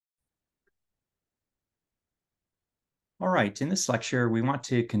All right, in this lecture, we want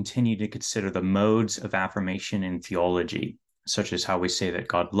to continue to consider the modes of affirmation in theology, such as how we say that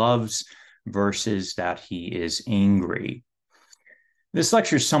God loves versus that he is angry. This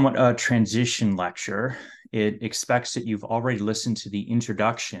lecture is somewhat a transition lecture. It expects that you've already listened to the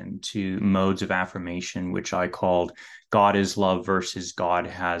introduction to modes of affirmation, which I called God is love versus God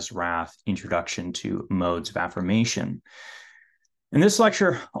has wrath, introduction to modes of affirmation. And this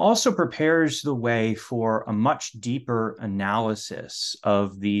lecture also prepares the way for a much deeper analysis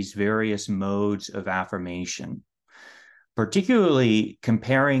of these various modes of affirmation, particularly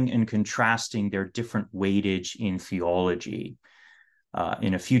comparing and contrasting their different weightage in theology.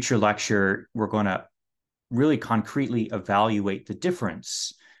 In a future lecture, we're going to really concretely evaluate the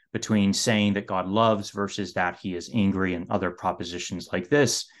difference between saying that God loves versus that he is angry and other propositions like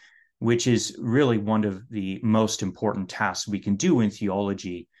this, which is really one of the most important tasks we can do in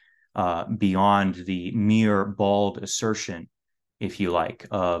theology, beyond the mere bald assertion, if you like,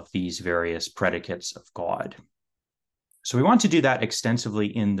 of these various predicates of God. So we want to do that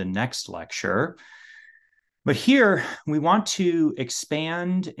extensively in the next lecture. But here we want to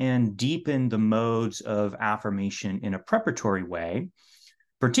expand and deepen the modes of affirmation in a preparatory way,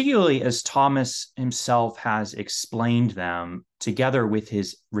 particularly as Thomas himself has explained them together with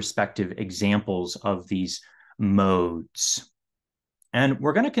his respective examples of these modes. And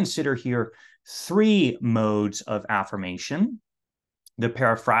we're going to consider here three modes of affirmation: the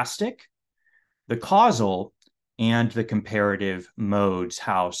periphrastic, the causal, and the comparative modes,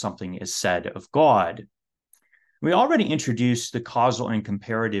 how something is said of God. We already introduced the causal and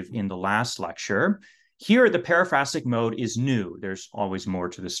comparative in the last lecture. Here, the periphrastic mode is new. There's always more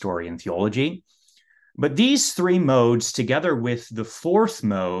to the story in theology. But these three modes, together with the fourth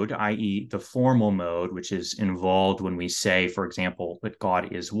mode, i.e., the formal mode, which is involved when we say, for example, that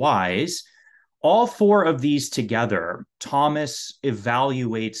God is wise, all four of these together, Thomas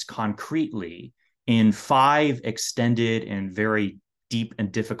evaluates concretely in 5 extended and very deep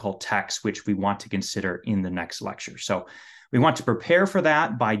and difficult texts, which we want to consider in the next lecture. So we want to prepare for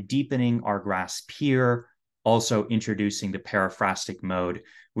that by deepening our grasp here, also introducing the periphrastic mode,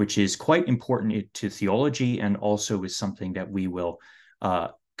 which is quite important to theology and also is something that we will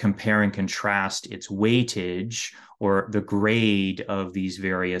compare and contrast its weightage or the grade of these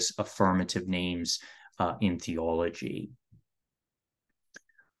various affirmative names in theology.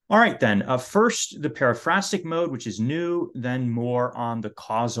 All right, then. First, the periphrastic mode, which is new, then more on the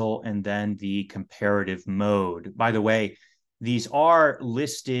causal, and then the comparative mode. By the way, these are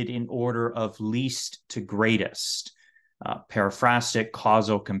listed in order of least to greatest. Periphrastic,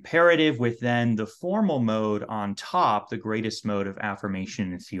 causal, comparative, with then the formal mode on top, the greatest mode of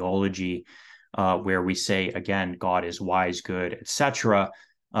affirmation in theology, where we say, again, God is wise, good, etc.,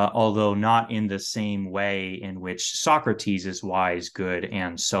 although not in the same way in which Socrates is wise, good,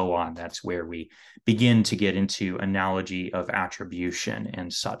 and so on. That's where we begin to get into analogy of attribution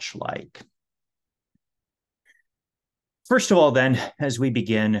and such like. First of all, then, as we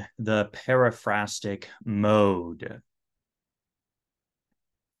begin, the periphrastic mode.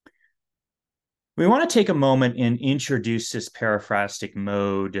 We want to take a moment and introduce this periphrastic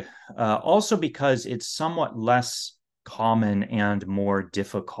mode, also because it's somewhat less common and more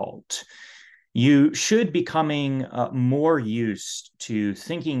difficult. You should be becoming more used to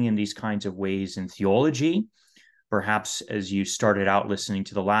thinking in these kinds of ways in theology. Perhaps as you started out listening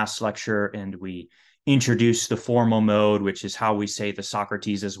to the last lecture and we introduced the formal mode, which is how we say the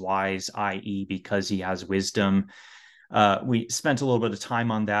Socrates is wise, i.e., because he has wisdom. We spent a little bit of time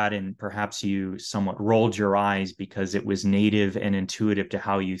on that, and perhaps you somewhat rolled your eyes because it was native and intuitive to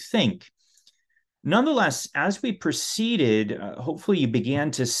how you think. Nonetheless, as we proceeded, hopefully you began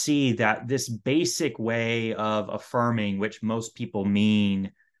to see that this basic way of affirming, which most people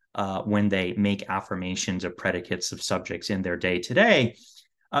mean when they make affirmations of predicates of subjects in their day-to-day,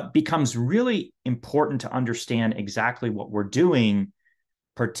 becomes really important to understand exactly what we're doing,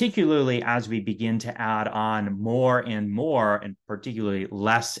 particularly as we begin to add on more and more, and particularly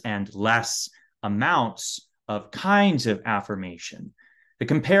less and less amounts of kinds of affirmation. The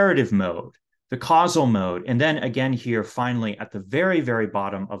comparative mode, the causal mode, and then again here, finally, at the very, very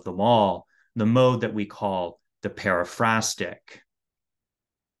bottom of them all, the mode that we call the periphrastic.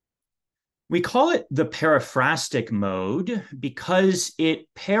 We call it the periphrastic mode because it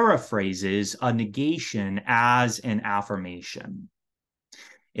paraphrases a negation as an affirmation.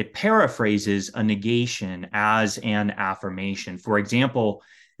 It paraphrases a negation as an affirmation. For example,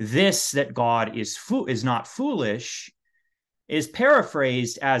 this that God is not foolish is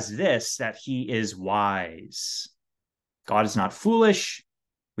paraphrased as this, that he is wise. God is not foolish.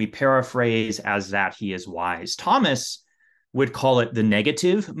 We paraphrase as that he is wise. Thomas would call it the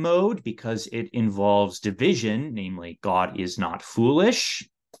negative mode because it involves division, namely, God is not foolish.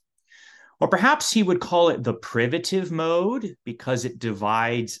 Or perhaps he would call it the privative mode because it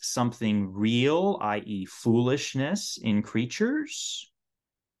divides something real, i.e., foolishness, in creatures.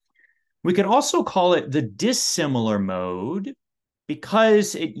 We could also call it the dissimilar mode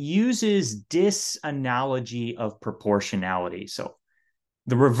because it uses disanalogy of proportionality. So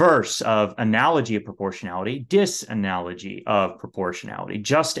the reverse of analogy of proportionality, disanalogy of proportionality,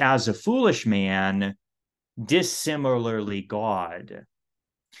 just as a foolish man, dissimilarly God.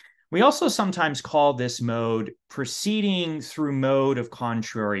 We also sometimes call this mode proceeding through mode of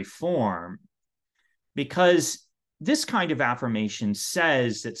contrary form, because this kind of affirmation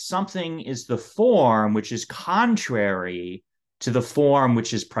says that something is the form which is contrary to the form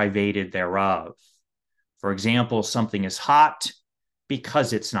which is privated thereof. For example, something is hot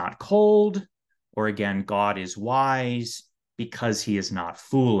because it's not cold, or again, God is wise because he is not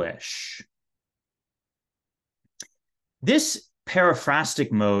foolish. This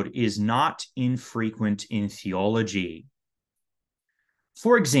periphrastic mode is not infrequent in theology.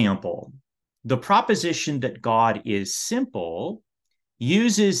 For example, the proposition that God is simple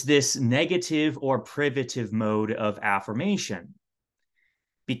uses this negative or privative mode of affirmation.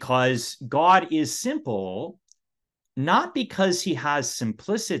 Because God is simple, not because he has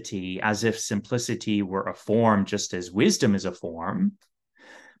simplicity, as if simplicity were a form just as wisdom is a form,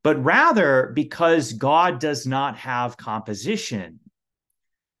 but rather because God does not have composition,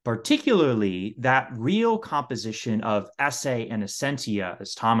 particularly that real composition of esse and essentia,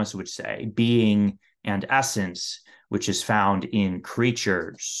 as Thomas would say, being and essence, which is found in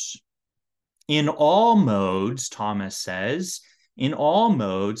creatures. In all modes, Thomas says, in all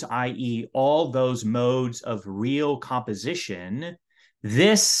modes, i.e., all those modes of real composition,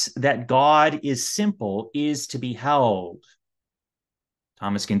 this that God is simple is to be held.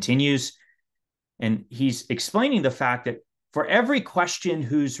 Thomas continues, and he's explaining the fact that for every question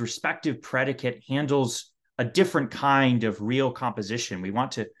whose respective predicate handles a different kind of real composition, we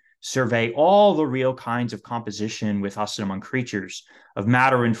want to survey all the real kinds of composition with us and among creatures, of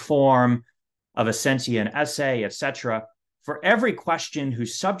matter and form, of essentia and esse, etc. For every question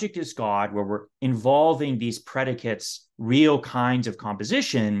whose subject is God, where we're involving these predicates, real kinds of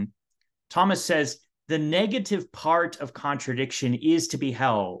composition, Thomas says, the negative part of contradiction is to be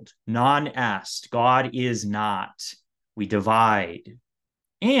held, non est. God is not. We divide.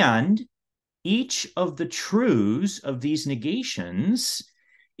 And each of the truths of these negations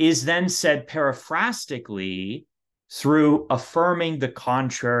is then said periphrastically through affirming the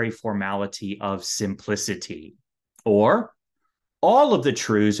contrary formality of simplicity. Or all of the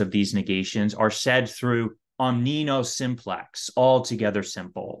truths of these negations are said through omnino simplex, altogether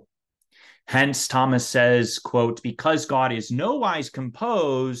simple. Hence, Thomas says, quote, because God is nowise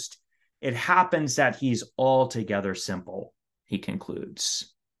composed, it happens that he's altogether simple, he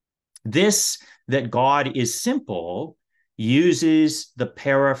concludes. This, that God is simple, uses the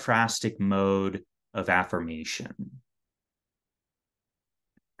periphrastic mode of affirmation.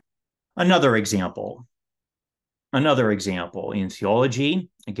 Another example in theology,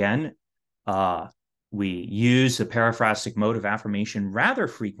 again, we use the periphrastic mode of affirmation rather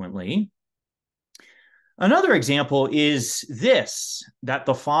frequently. Another example is this, that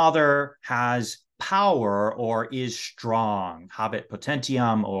the Father has power or is strong, habet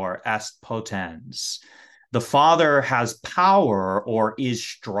potentiam or est potens. The Father has power or is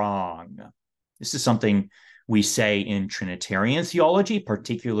strong. This is something we say in Trinitarian theology,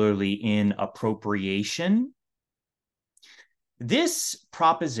 particularly in appropriation. This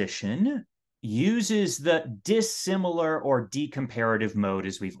proposition uses the dissimilar or decomparative mode,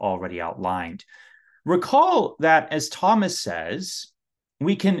 as we've already outlined. Recall that, as Thomas says,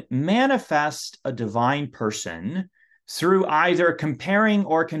 we can manifest a divine person through either comparing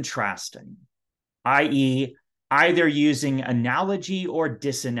or contrasting, i.e., either using analogy or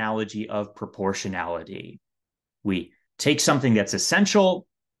disanalogy of proportionality. We take something that's essential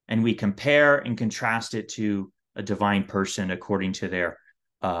and we compare and contrast it to a divine person according to their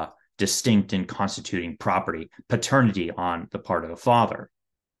distinct and constituting property, paternity on the part of the Father.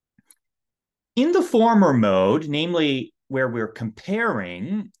 In the former mode, namely where we're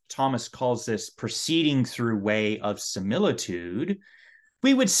comparing, Thomas calls this proceeding through way of similitude,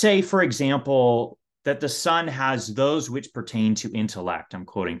 we would say, for example, that the Son has those which pertain to intellect. I'm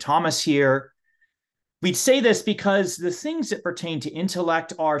quoting Thomas here. We'd say this because the things that pertain to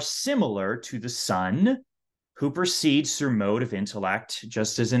intellect are similar to the Son, who proceeds through mode of intellect,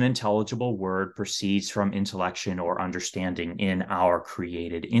 just as an intelligible word proceeds from intellection or understanding in our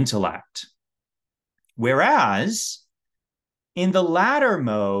created intellect. Whereas In the latter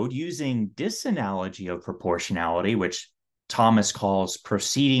mode, using disanalogy of proportionality, which Thomas calls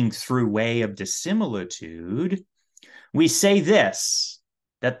proceeding through way of dissimilitude, we say this,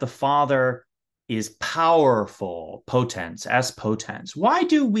 that the Father is powerful, potens, as potens. Why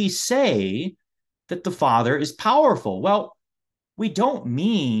do we say that the Father is powerful? Well, we don't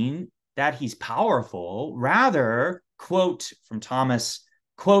mean that he's powerful. Rather, quote from Thomas,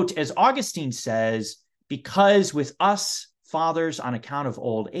 quote, as Augustine says, because with us fathers on account of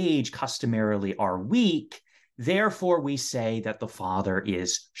old age customarily are weak, therefore we say that the Father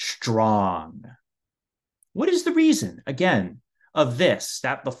is strong. What is the reason, again, of this,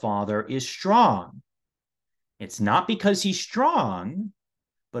 that the Father is strong? It's not because he's strong,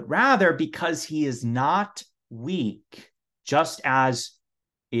 but rather because he is not weak, just as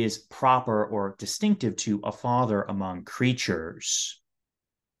is proper or distinctive to a father among creatures.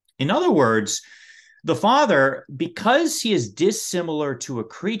 In other words, the Father, because he is dissimilar to a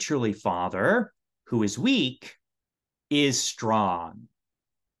creaturely father who is weak, is strong.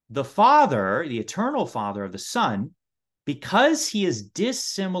 The Father, the eternal Father of the Son, because he is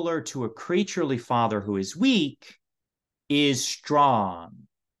dissimilar to a creaturely father who is weak, is strong.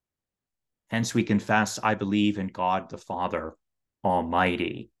 Hence we confess, I believe in God the Father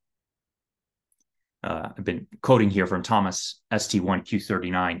Almighty. I've been quoting here from Thomas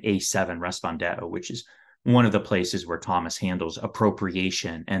ST1Q39 A7 Respondeo, which is one of the places where Thomas handles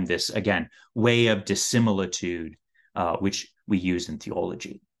appropriation and this, again, way of dissimilitude, which we use in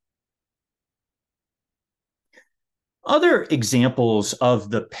theology. Other examples of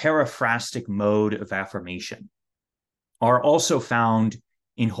the periphrastic mode of affirmation are also found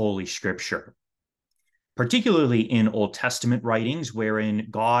in Holy Scripture, particularly in Old Testament writings wherein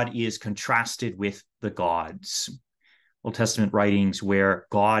God is contrasted with the gods. Old Testament writings where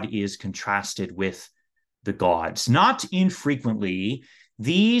God is contrasted with the gods. Not infrequently,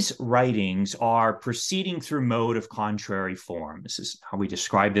 these writings are proceeding through mode of contrary form. This is how we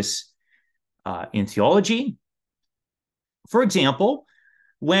describe this in theology. For example,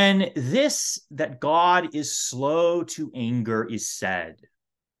 when this, that God is slow to anger, is said,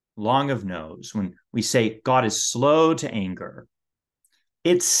 long of nose, when we say God is slow to anger,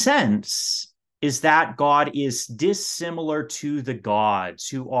 its sense is that God is dissimilar to the gods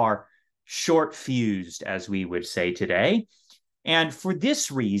who are short-fused, as we would say today. And for this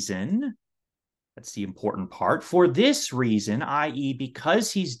reason, that's the important part, for this reason, i.e.,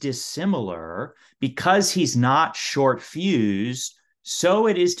 because he's dissimilar, because he's not short-fused, so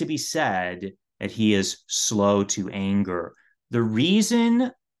it is to be said that he is slow to anger. The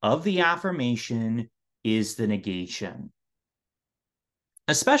reason of the affirmation is the negation.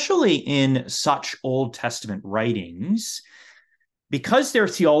 Especially in such Old Testament writings, because their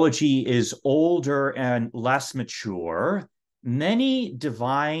theology is older and less mature, many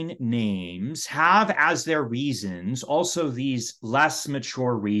divine names have as their reasons also these less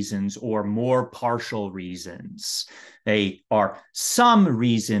mature reasons or more partial reasons. They are some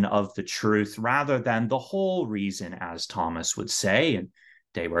reason of the truth rather than the whole reason, as Thomas would say in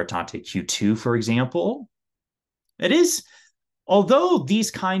De Veritate Q2, for example. It is, although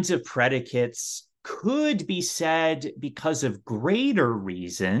these kinds of predicates could be said because of greater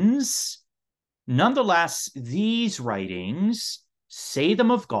reasons, nonetheless, these writings say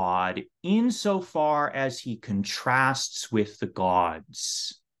them of God insofar as he contrasts with the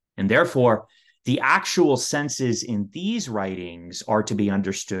gods. And therefore, the actual senses in these writings are to be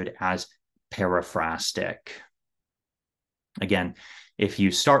understood as periphrastic. Again, if you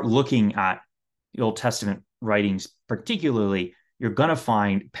start looking at the Old Testament writings particularly, you're going to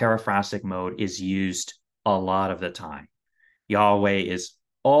find periphrastic mode is used a lot of the time. Yahweh is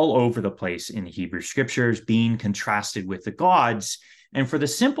all over the place in the Hebrew scriptures, being contrasted with the gods. And for the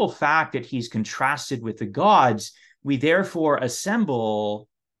simple fact that he's contrasted with the gods, we therefore assemble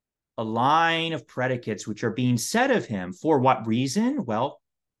a line of predicates which are being said of him. For what reason? Well,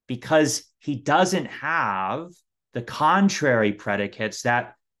 because he doesn't have the contrary predicates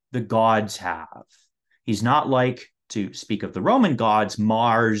that the gods have. He's not like, to speak of the Roman gods,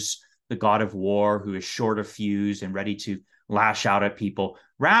 Mars, the god of war, who is short of fuse and ready to lash out at people.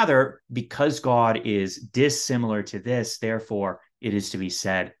 Rather, because God is dissimilar to this, therefore it is to be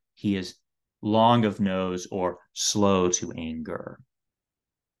said he is long of nose or slow to anger.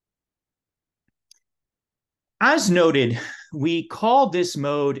 As noted, we call this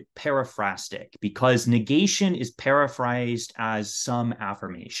mode periphrastic because negation is paraphrased as some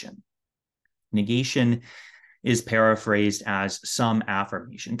affirmation. Negation is paraphrased as some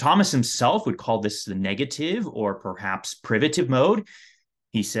affirmation. Thomas himself would call this the negative or perhaps privative mode.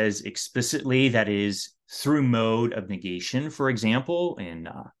 He says explicitly that is through mode of negation, for example, in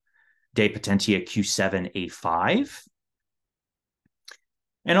De Potentia Q7A5.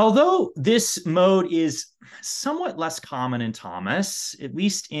 And although this mode is somewhat less common in Thomas, at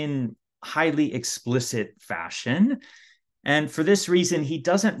least in highly explicit fashion, and for this reason, he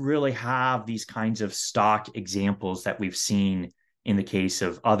doesn't really have these kinds of stock examples that we've seen in the case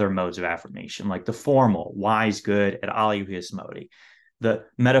of other modes of affirmation, like the formal, wise, good, et alius modi, the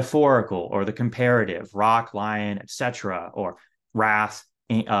metaphorical or the comparative, rock, lion, etc., or wrath,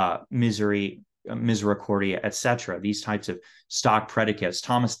 misery, misericordia, etc. These types of stock predicates.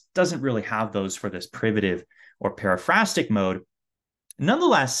 Thomas doesn't really have those for this privative or periphrastic mode.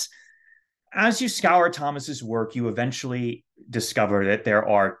 Nonetheless, as you scour Thomas's work, you eventually discover that there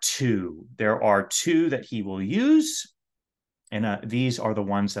are two. There are two that he will use, and these are the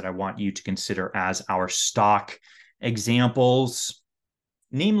ones that I want you to consider as our stock examples,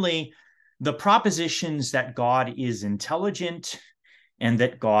 namely the propositions that God is intelligent and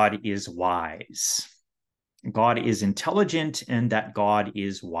that God is wise. God is intelligent and that God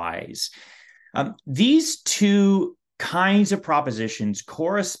is wise. These two kinds of propositions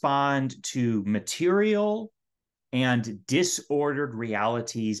correspond to material and disordered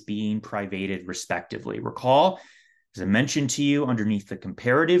realities being privated, respectively. Recall, as I mentioned to you, underneath the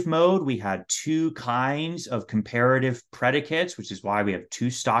comparative mode, we had two kinds of comparative predicates, which is why we have two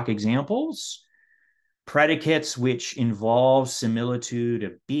stock examples. Predicates which involve similitude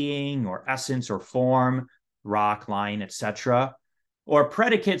of being or essence or form, rock, lion, etc., or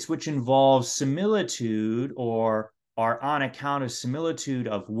predicates which involve similitude or are on account of similitude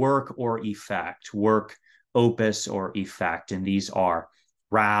of work or effect, work, opus, or effect. And these are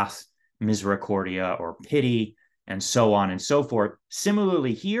wrath, misericordia, or pity, and so on and so forth.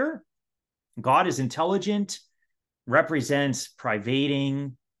 Similarly here, God is intelligent represents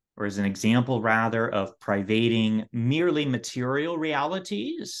privating, or as an example rather, of privating merely material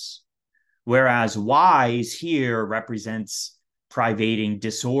realities, whereas wise here represents privating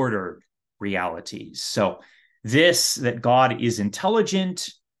disordered realities. So this, that God is intelligent,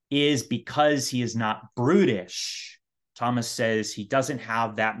 is because he is not brutish. Thomas says he doesn't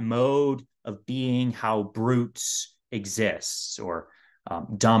have that mode of being how brutes exists, or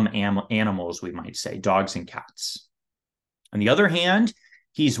dumb animals, we might say, dogs and cats. On the other hand,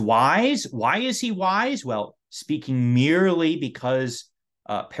 he's wise. Why is he wise? Well, speaking merely because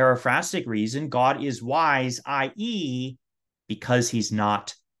periphrastic reason, God is wise, i.e., because he's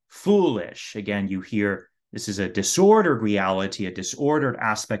not foolish. Again, you hear this is a disordered reality, a disordered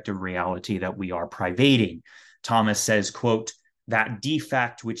aspect of reality that we are privating. Thomas says, quote, that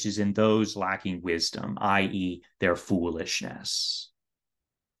defect which is in those lacking wisdom, i.e., their foolishness.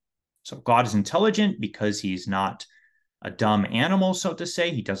 So God is intelligent because he's not a dumb animal, so to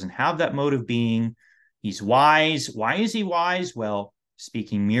say. He doesn't have that mode of being. He's wise. Why is he wise? Well,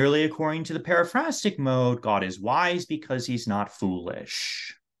 speaking merely according to the periphrastic mode, God is wise because he's not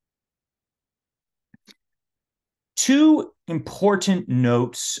foolish. Two important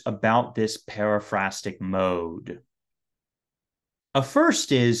notes about this periphrastic mode. A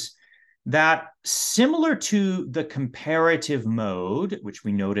first is that similar to the comparative mode, which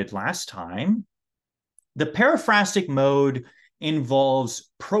we noted last time, the periphrastic mode involves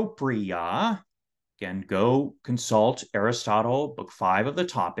propria. Again, go consult Aristotle, book 5 of the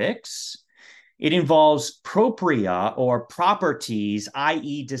Topics. It involves propria, or properties,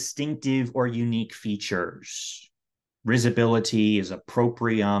 i.e., distinctive or unique features. Risibility is a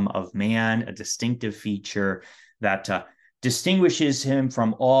proprium of man, a distinctive feature that distinguishes him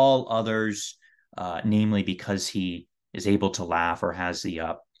from all others, namely because he is able to laugh or has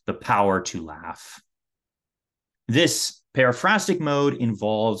the power to laugh. This periphrastic mode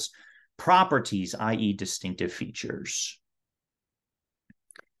involves properties, i.e., distinctive features.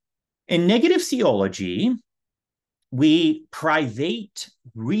 In negative theology, we private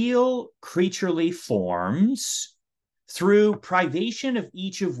real creaturely forms through privation of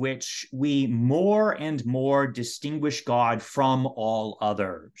each of which we more and more distinguish God from all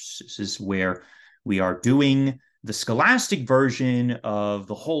others. This is where we are doing the scholastic version of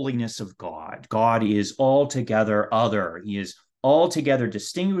the holiness of God. God is altogether other. He is altogether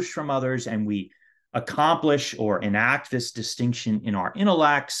distinguished from others, and we accomplish or enact this distinction in our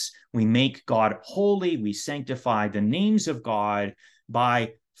intellects. We make God holy. We sanctify the names of God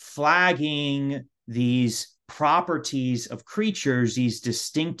by flagging these properties of creatures, these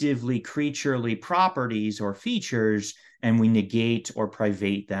distinctively creaturely properties or features, and we negate or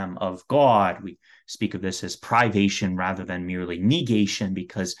private them of God. We speak of this as privation rather than merely negation,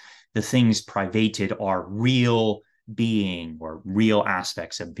 because the things privated are real, being or real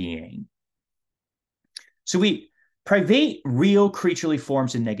aspects of being. So we private real creaturely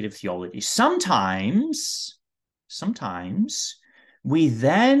forms in negative theology. Sometimes we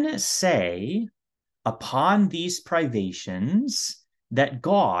then say upon these privations that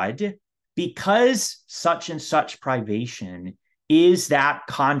God, because such and such privation is that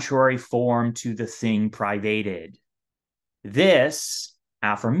contrary form to the thing privated. This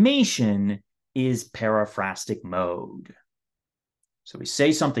affirmation is periphrastic mode. So we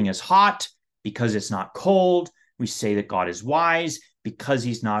say something is hot because it's not cold. We say that God is wise because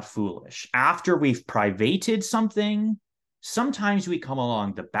he's not foolish. After we've privated something, sometimes we come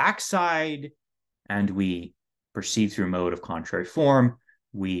along the backside and we proceed through mode of contrary form.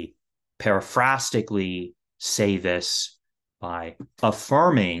 We periphrastically say this by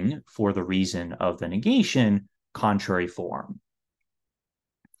affirming, for the reason of the negation, contrary form.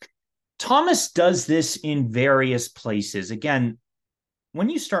 Thomas does this in various places. Again, when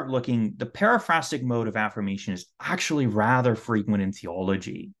you start looking, the periphrastic mode of affirmation is actually rather frequent in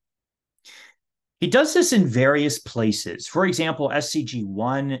theology. He does this in various places. For example, SCG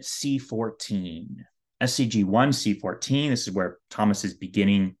 1C14. SCG 1C14, this is where Thomas is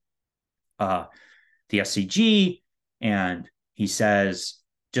beginning the SCG, and he says,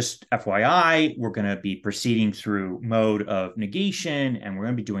 just FYI, we're going to be proceeding through mode of negation, and we're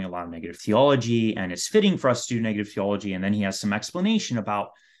going to be doing a lot of negative theology, and it's fitting for us to do negative theology. And then he has some explanation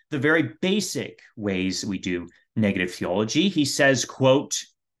about the very basic ways we do negative theology. He says, quote,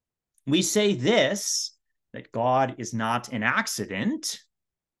 we say this, that God is not an accident,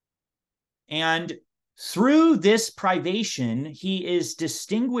 and through this privation, he is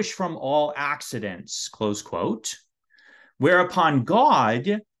distinguished from all accidents, close quote. Whereupon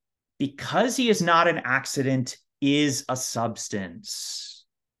God, because he is not an accident, is a substance.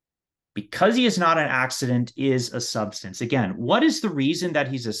 Because he is not an accident is a substance. Again, what is the reason that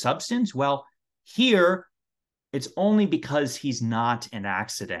he's a substance? Well, here, it's only because he's not an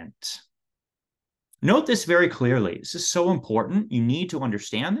accident. Note this very clearly. This is so important. You need to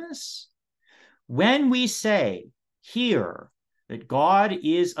understand this. When we say here that God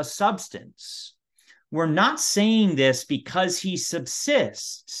is a substance, we're not saying this because he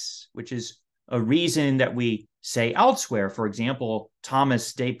subsists, which is a reason that we say elsewhere. For example,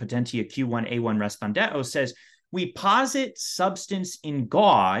 Thomas de Potentia Q1A1 Respondeo says, we posit substance in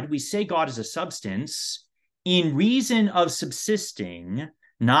God. We say God is a substance in reason of subsisting,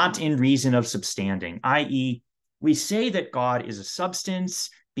 not in reason of substanding, i.e., we say that God is a substance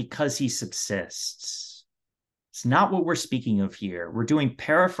because he subsists. It's not what we're speaking of here. We're doing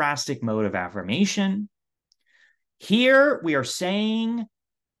periphrastic mode of affirmation. Here we are saying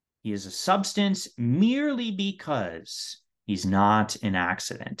he is a substance merely because he's not an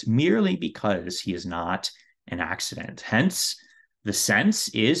accident, merely because he is not an accident. Hence, the sense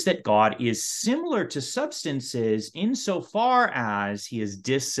is that God is similar to substances insofar as he is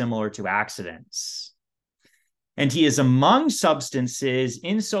dissimilar to accidents. And he is among substances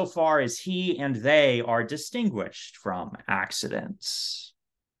insofar as he and they are distinguished from accidents.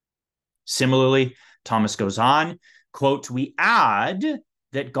 Similarly, Thomas goes on, quote, we add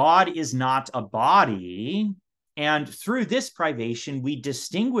that God is not a body, and through this privation, we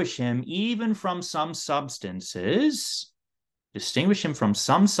distinguish him even from some substances,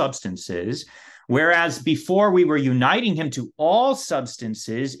 whereas before we were uniting him to all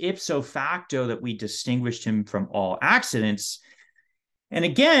substances, ipso facto that we distinguished him from all accidents. And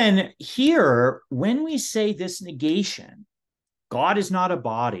again, here, when we say this negation, God is not a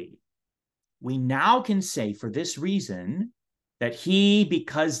body, we now can say for this reason that he,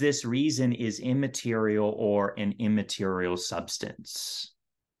 because this reason is immaterial or an immaterial substance.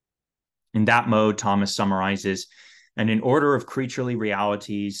 In that mode, Thomas summarizes, and in order of creaturely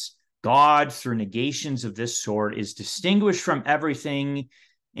realities, God, through negations of this sort, is distinguished from everything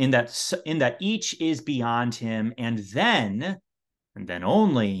in that each is beyond him, and then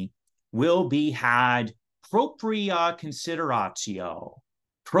only, will be had propria consideratio,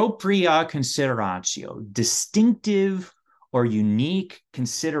 distinctive or unique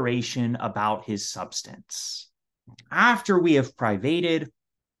consideration about his substance. After we have privated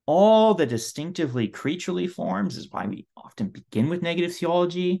all the distinctively creaturely forms, is why we often begin with negative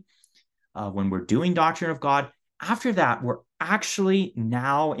theology when we're doing doctrine of God. After that, we're actually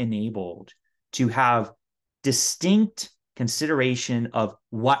now enabled to have distinct consideration of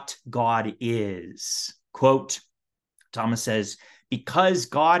what God is. Quote, Thomas says, because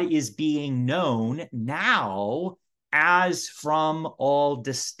God is being known now as from all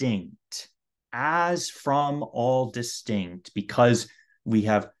distinct, because we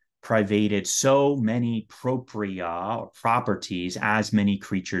have privated so many propria, or properties, as many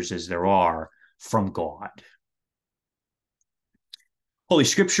creatures as there are, from God. Holy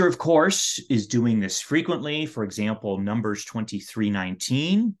Scripture, of course, is doing this frequently. For example, Numbers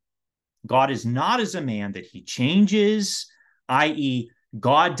 23:19. God is not as a man that he changes, i.e.,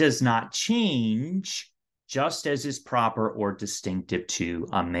 God does not change, just as is proper or distinctive to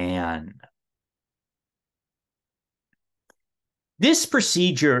a man. This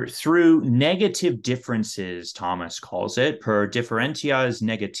procedure through negative differences, Thomas calls it, per differentias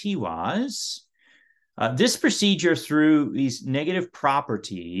negativas, this procedure through these negative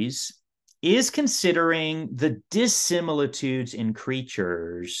properties is considering the dissimilitudes in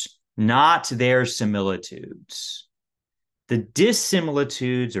creatures, not their similitudes. The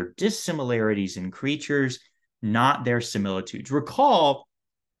dissimilitudes or dissimilarities in creatures, not their similitudes. Recall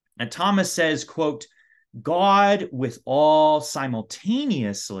that Thomas says, quote, God with all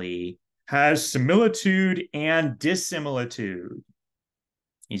simultaneously has similitude and dissimilitude.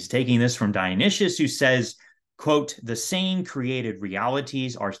 He's taking this from Dionysius, who says, quote, the same created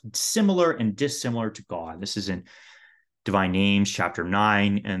realities are similar and dissimilar to God. This is in Divine Names, chapter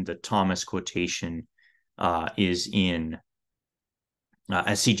 9, and the Thomas quotation is in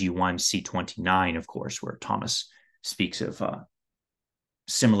SCG1, C29, of course, where Thomas speaks of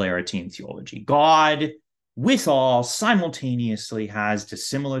similarity in theology. God, with all, simultaneously has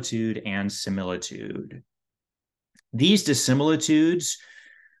dissimilitude and similitude. These dissimilitudes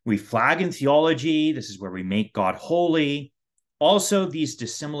we flag in theology. This is where we make God holy. Also, these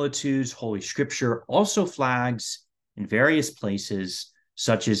dissimilitudes, Holy Scripture also flags in various places,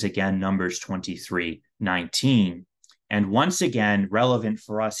 such as, again, Numbers 23:19. And once again, relevant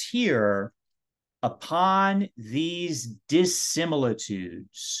for us here, upon these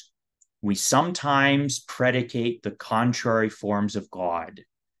dissimilitudes, we sometimes predicate the contrary forms of God,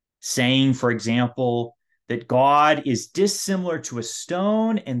 saying, for example, that God is dissimilar to a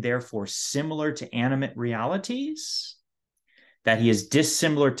stone and therefore similar to animate realities, that he is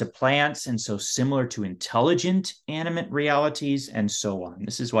dissimilar to plants and so similar to intelligent animate realities, and so on.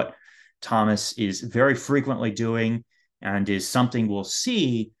 This is what Thomas is very frequently doing and is something we'll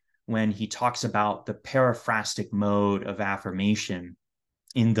see when he talks about the periphrastic mode of affirmation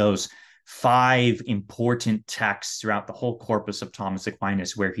in those 5 important texts throughout the whole corpus of Thomas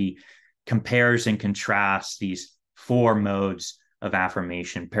Aquinas, where he compares and contrasts these 4 modes of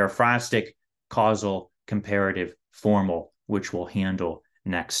affirmation: periphrastic, causal, comparative, formal, which we'll handle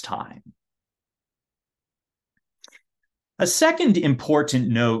next time. A second important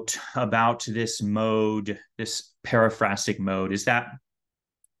note about this mode, this periphrastic mode, is that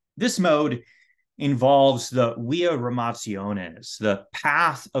this mode involves the via remotionis, the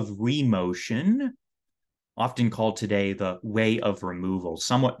path of remotion, often called today the way of removal,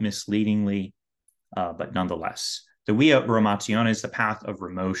 somewhat misleadingly, but nonetheless. The via remotionis, the path of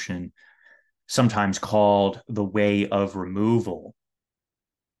remotion, sometimes called the way of removal.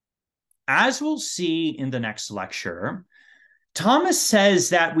 As we'll see in the next lecture, Thomas says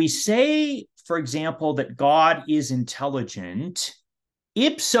that we say, for example, that God is intelligent,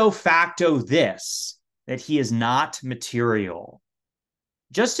 ipso facto this, that he is not material.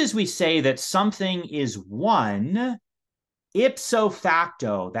 Just as we say that something is one, ipso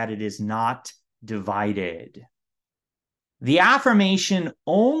facto, that it is not divided. The affirmation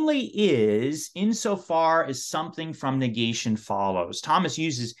only is insofar as something from negation follows. Thomas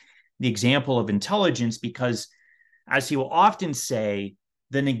uses the example of intelligence because, as he will often say,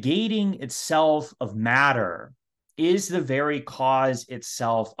 the negating itself of matter is the very cause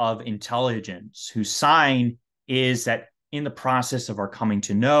itself of intelligence, whose sign is that in the process of our coming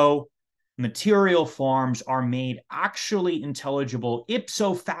to know, material forms are made actually intelligible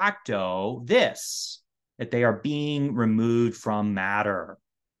ipso facto this, that they are being removed from matter.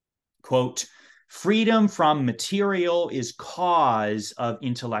 Quote, freedom from material is cause of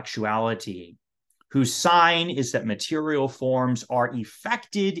intellectuality, whose sign is that material forms are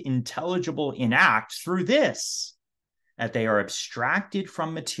effected intelligible in act through this, that they are abstracted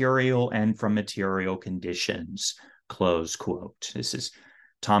from material and from material conditions. Close quote. This is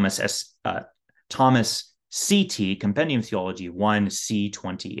Thomas CT, Compendium Theology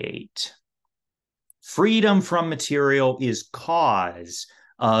 1C28. Freedom from material is cause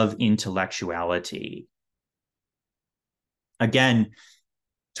of intellectuality. Again,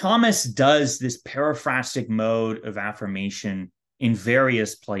 Thomas does this periphrastic mode of affirmation in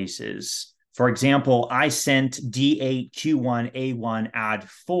various places. For example, I sent D8Q1A1 ad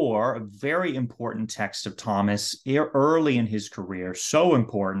 4, a very important text of Thomas early in his career, so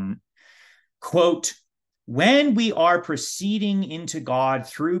important. Quote, When we are proceeding into God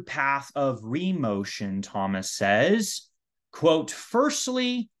through path of remotion, Thomas says, quote,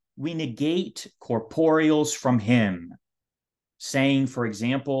 firstly, we negate corporeals from him, saying, for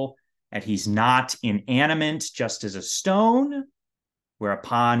example, that he's not inanimate, just as a stone,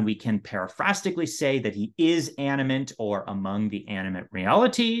 whereupon we can periphrastically say that he is animate or among the animate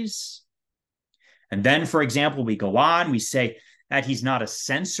realities. And then, for example, we go on, we say that he's not a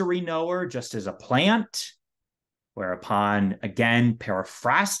sensory knower, just as a plant, whereupon, again,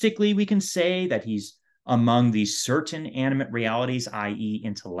 periphrastically, we can say that he's among these certain animate realities, i.e.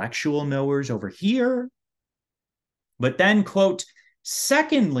 intellectual knowers over here. But then, quote,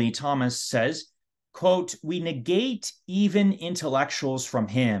 secondly, Thomas says, quote, we negate even intellectuals from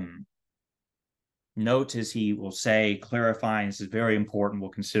him. Note, as he will say, clarifying, this is very important,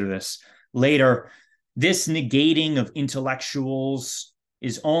 we'll consider this later, this negating of intellectuals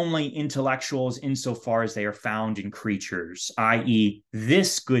is only intellectuals insofar as they are found in creatures, i.e.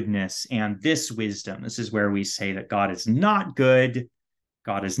 this goodness and this wisdom. This is where we say that God is not good,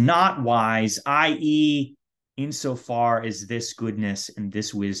 God is not wise, i.e. insofar as this goodness and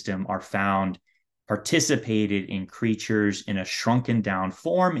this wisdom are found participated in creatures in a shrunken down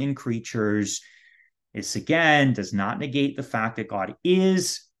form in creatures. This again does not negate the fact that God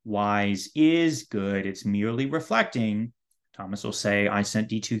is wise, is good. It's merely reflecting, Thomas will say, I sent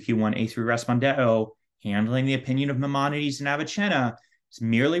D2Q1A3 respondeo, handling the opinion of Maimonides and Avicenna. It's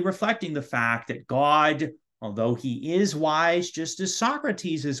merely reflecting the fact that God, although he is wise, just as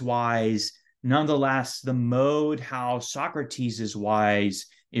Socrates is wise, nonetheless, the mode how Socrates is wise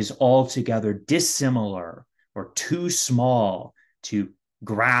is altogether dissimilar or too small to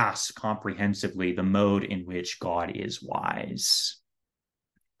grasp comprehensively the mode in which God is wise.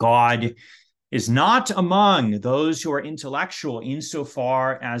 God is not among those who are intellectual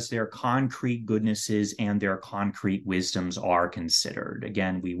insofar as their concrete goodnesses and their concrete wisdoms are considered.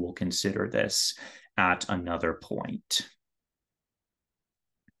 Again, we will consider this at another point.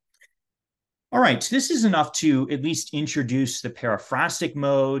 All right, this is enough to at least introduce the periphrastic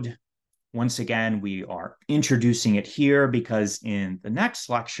mode. Once again, we are introducing it here because in the next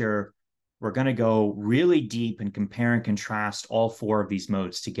lecture, we're going to go really deep and compare and contrast all four of these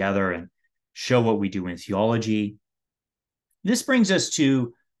modes together and show what we do in theology. This brings us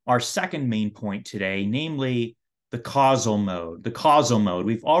to our second main point today, namely the causal mode. The causal mode.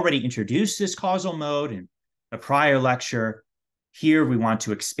 We've already introduced this causal mode in a prior lecture. Here we want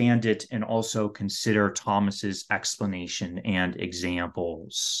to expand it and also consider Thomas's explanation and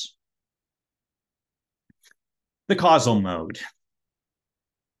examples. The causal mode.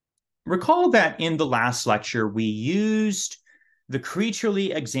 Recall that in the last lecture, we used the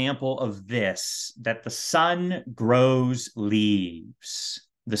creaturely example of this, that the sun grows leaves.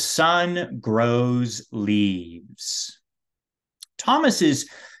 The sun grows leaves. Thomas's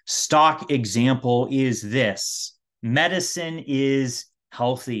stock example is this: medicine is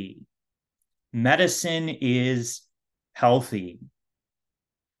healthy. Medicine is healthy.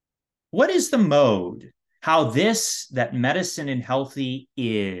 What is the mode? How this, that medicine and healthy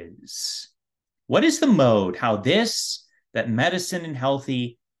is. What is the mode? How this, that medicine and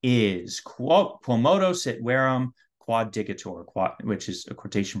healthy is. Quomodo sit verum quod digitor, which is a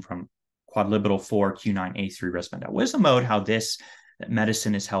quotation from Quadlibital 4, Q9A3 respondeo. What is the mode? How this, that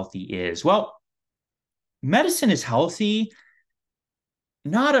medicine is healthy is. Well, medicine is healthy,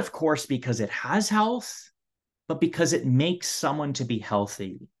 not of course because it has health, but because it makes someone to be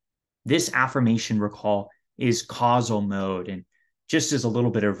healthy. This affirmation, recall, is causal mode. And just as a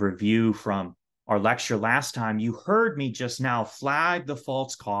little bit of review from our lecture last time, you heard me just now flag the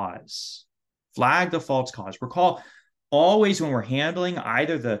false cause. Flag the false cause. Recall, always when we're handling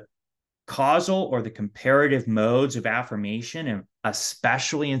either the causal or the comparative modes of affirmation, and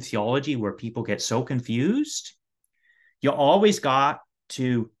especially in theology where people get so confused, you always got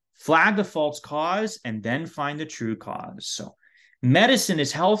to flag the false cause and then find the true cause. So medicine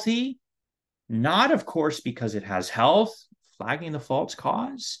is healthy, not, of course, because it has health, flagging the false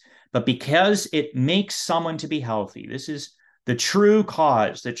cause, but because it makes someone to be healthy. This is the true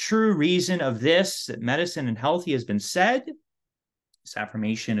cause, the true reason of this, that medicine and healthy has been said. This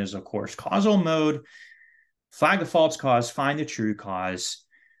affirmation is, of course, causal mode. Flag the false cause, find the true cause,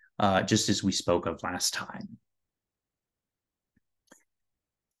 just as we spoke of last time.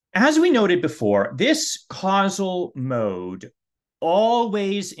 As we noted before, this causal mode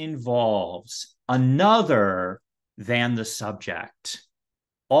always involves another than the subject.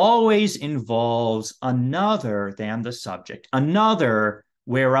 Always involves another than the subject, another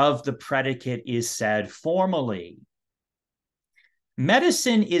whereof the predicate is said formally.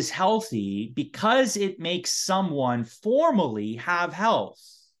 Medicine is healthy because it makes someone formally have health.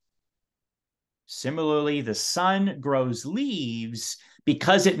 Similarly, the sun grows leaves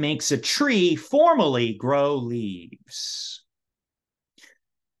because it makes a tree formally grow leaves.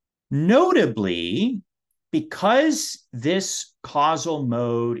 Notably, because this causal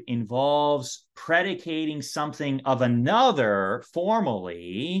mode involves predicating something of another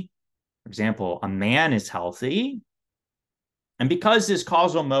formally, for example, a man is healthy, and because this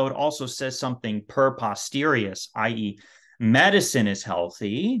causal mode also says something per posterius, i.e., medicine is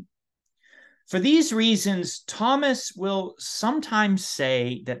healthy, for these reasons, Thomas will sometimes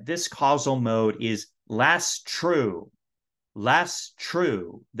say that this causal mode is less true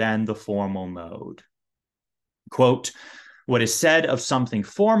than the formal mode. Quote, what is said of something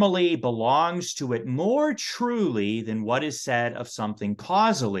formally belongs to it more truly than what is said of something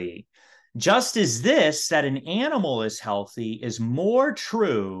causally. Just as this, that an animal is healthy, is more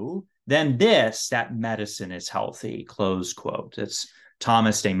true than this, that medicine is healthy, close quote. That's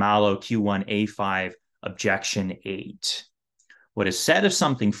Thomas de Malo, Q1A5, objection 8. What is said of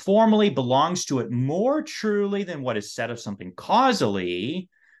something formally belongs to it more truly than what is said of something causally.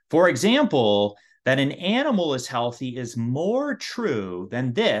 For example, that an animal is healthy is more true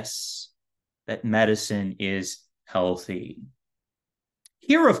than this, that medicine is healthy.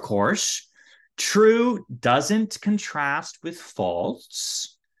 Here, of course, true doesn't contrast with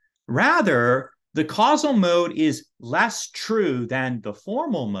false. Rather, the causal mode is less true than the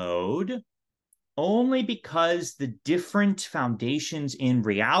formal mode only because the different foundations in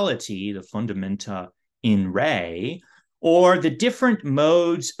reality, the fundamenta in re, or the different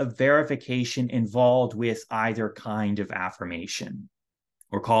modes of verification involved with either kind of affirmation.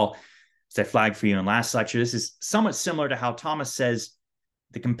 Recall, as I flagged for you in last lecture, this is somewhat similar to how Thomas says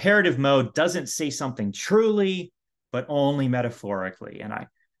the comparative mode doesn't say something truly, but only metaphorically. And I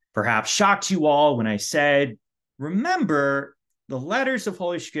perhaps shocked you all when I said, remember, the letters of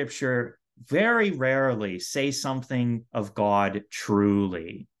Holy Scripture very rarely say something of God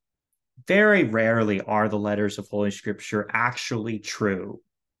truly. Very rarely are the letters of Holy Scripture actually true.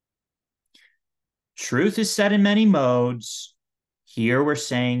 Truth is said in many modes. Here we're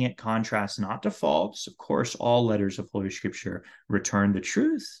saying it contrasts not to false. Of course, all letters of Holy Scripture return the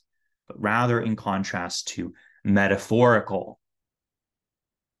truth, but rather in contrast to metaphorical.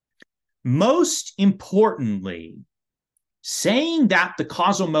 Most importantly, saying that the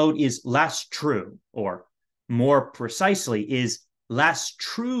causal mode is less true, or more precisely, is less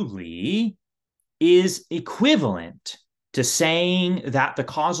truly, is equivalent to saying that the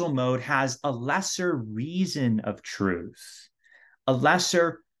causal mode has a lesser reason of truth. A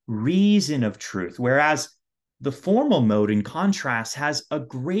lesser reason of truth, whereas the formal mode, in contrast, has a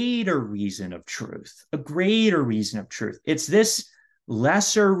greater reason of truth, a greater reason of truth. It's this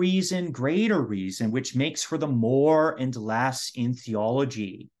lesser reason, greater reason, which makes for the more and less in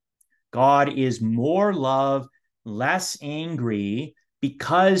theology. God is more love, less angry,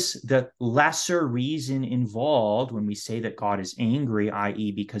 because the lesser reason involved when we say that God is angry,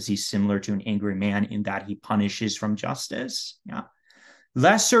 i.e., because he's similar to an angry man in that he punishes from justice. Yeah.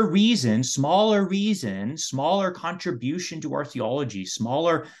 Lesser reason, smaller contribution to our theology,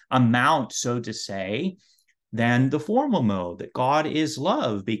 smaller amount, so to say, than the formal mode, that God is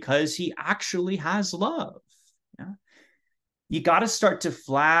love because he actually has love. Yeah. You got to start to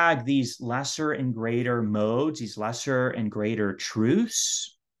flag these lesser and greater modes, these lesser and greater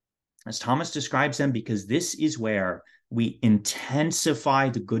truths, as Thomas describes them, because this is where we intensify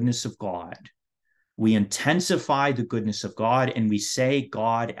the goodness of God. We intensify the goodness of God, and we say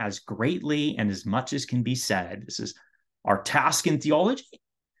God as greatly and as much as can be said. This is our task in theology.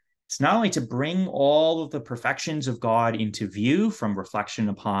 It's not only to bring all of the perfections of God into view from reflection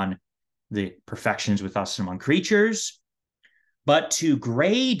upon the perfections with us among creatures, but to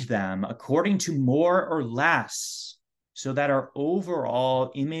grade them according to more or less, so that our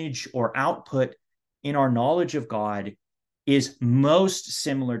overall image or output in our knowledge of God is most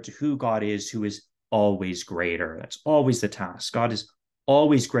similar to who God is, who is always greater. That's always the task. God is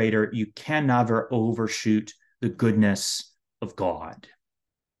always greater. You can never overshoot the goodness of God.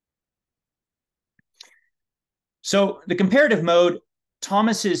 So the comparative mode,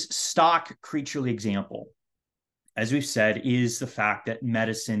 Thomas's stock creaturely example, as we've said, is the fact that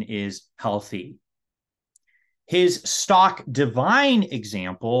medicine is healthy. His stock divine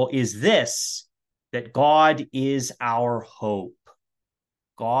example is this, that God is our hope.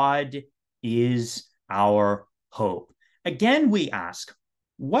 God is our hope. Again, we ask,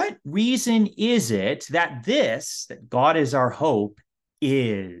 what reason is it that this, that God is our hope,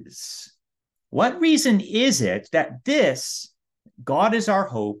 is? What reason is it that this God is our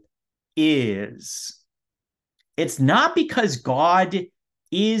hope is. It's not because God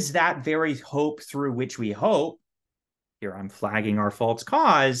is that very hope through which we hope. Here I'm flagging our false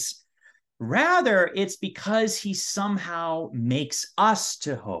cause. Rather, it's because he somehow makes us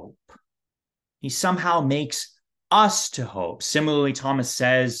to hope. He somehow makes us to hope. Similarly, Thomas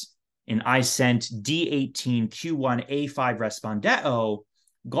says in I sent D18 Q1 A5 respondeo,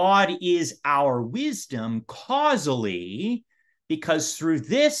 God is our wisdom causally, because through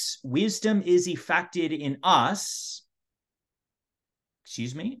this wisdom is effected in us.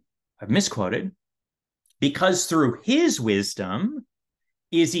 Excuse me, I've misquoted. Because through his wisdom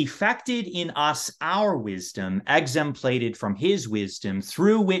is effected in us our wisdom, exemplated from his wisdom,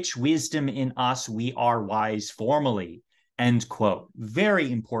 through which wisdom in us we are wise formally. End quote.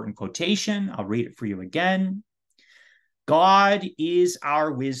 Very important quotation. I'll read it for you again. God is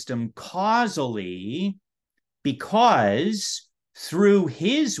our wisdom causally, because through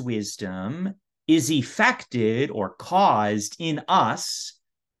his wisdom is effected or caused in us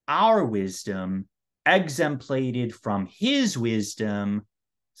our wisdom, exemplated from his wisdom,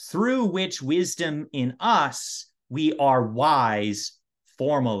 through which wisdom in us we are wise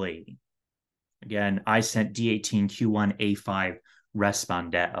formally. Again, I sent D18 Q1 A5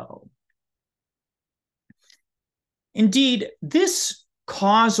 respondeo. Indeed, this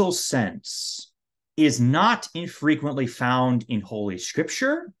causal sense is not infrequently found in Holy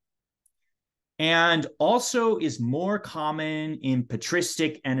Scripture, and also is more common in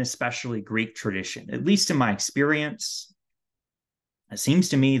patristic and especially Greek tradition, at least in my experience. It seems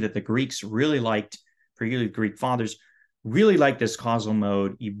to me that the Greeks really liked, particularly Greek fathers, really liked this causal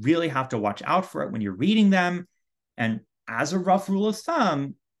mode. You really have to watch out for it when you're reading them. And as a rough rule of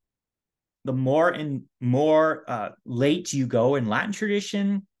thumb, the more and more late you go in Latin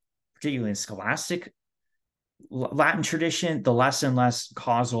tradition, particularly in scholastic Latin tradition, the less and less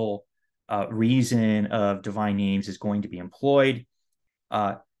causal reason of divine names is going to be employed.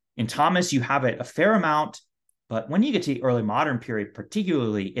 In Thomas, you have it a fair amount, but when you get to the early modern period,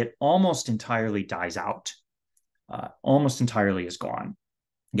 particularly, it almost entirely dies out, almost entirely is gone.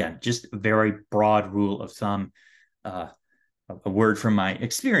 Again, just a very broad rule of thumb, a word from my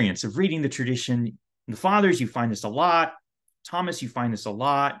experience of reading the tradition. In the Fathers, you find this a lot. Thomas, you find this a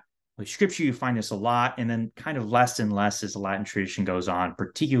lot. With Scripture, you find this a lot, and then kind of less and less as the Latin tradition goes on,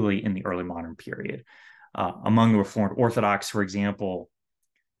 particularly in the early modern period. Among the Reformed Orthodox, for example,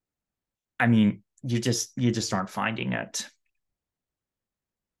 I mean, you just aren't finding it.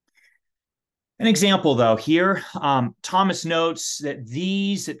 An example, though, here, Thomas notes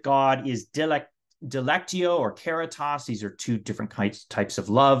that God is dilectio or caritas. These are two different types of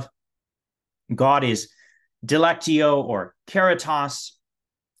love. God is dilectio or caritas.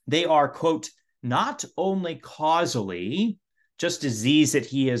 They are, quote, not only causally, just as these that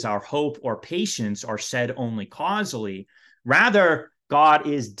he is our hope or patience are said only causally. Rather, God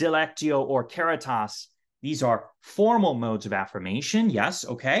is dilectio or caritas. These are formal modes of affirmation. Yes,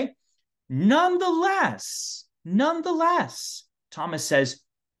 okay. Nonetheless, Thomas says,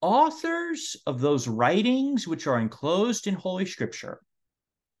 authors of those writings which are enclosed in Holy Scripture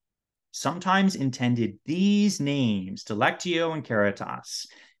sometimes intended these names, dilectio and caritas.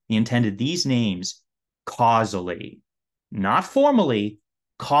 He intended these names causally, not formally,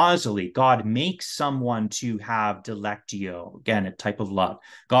 causally. God makes someone to have dilectio, again, a type of love.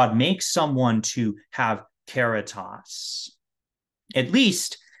 God makes someone to have caritas. At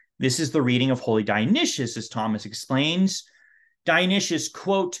least, this is the reading of Holy Dionysius, as Thomas explains. Dionysius,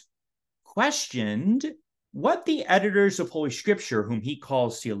 quote, questioned what the editors of Holy Scripture, whom he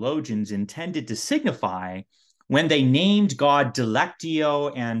calls theologians, intended to signify when they named God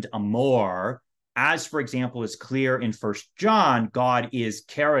dilectio and amor, as, for example, is clear in 1 John, God is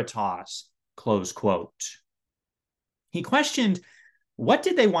caritas, close quote. He questioned, what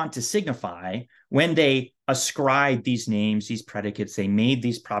did they want to signify when they ascribed these names, these predicates, they made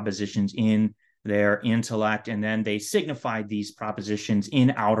these propositions in their intellect, and then they signified these propositions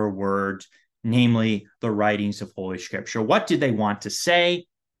in outer words, namely the writings of Holy Scripture. What did they want to say?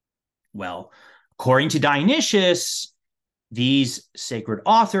 Well, according to Dionysius, these sacred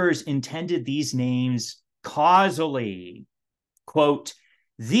authors intended these names causally. Quote,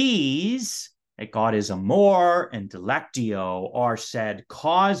 these, that God is amor and dilectio, are said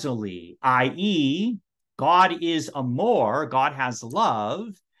causally, i.e., God is amor, God has love,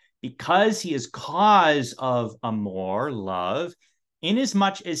 because he is cause of amor, love,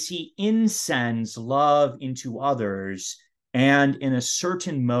 inasmuch as he insends love into others, and in a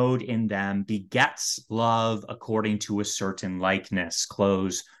certain mode in them begets love according to a certain likeness,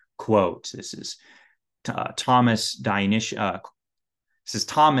 close quote. This is Thomas Dionysius. This is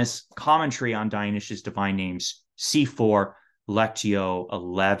Thomas commentary on Dionysius' divine names, C4 Lectio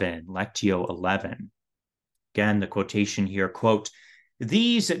 11. Lectio 11. Again, the quotation here, quote,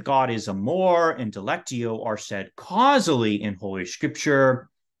 "These that God is amor and delectio are said causally in Holy Scripture,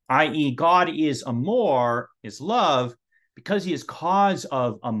 i.e., God is amor, is love, because he is cause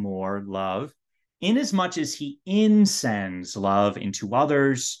of amor, love, inasmuch as he insends love into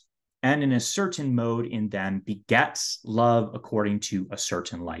others, and in a certain mode in them begets love according to a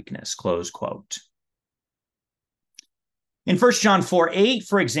certain likeness," close quote. In 1 John 4:8,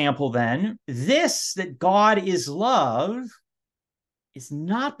 for example, then, this that God is love is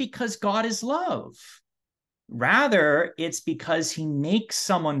not because God is love. Rather, it's because he makes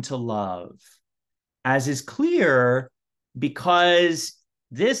someone to love, as is clear because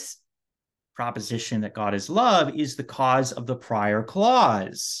this proposition that God is love is the cause of the prior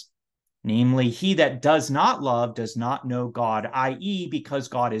clause. Namely, he that does not love does not know God, i.e., because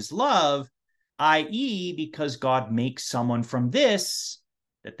God is love, i.e., because God makes someone from this,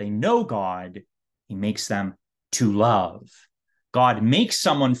 that they know God, he makes them to love. God makes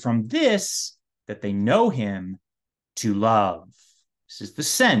someone from this, that they know him, to love. This is the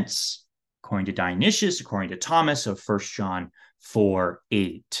sense, according to Dionysius, according to Thomas, of 1 John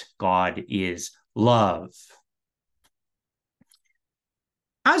 4:8. God is love.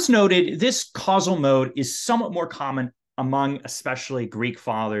 As noted, this causal mode is somewhat more common among especially Greek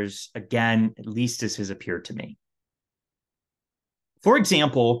fathers, again, at least as has appeared to me. For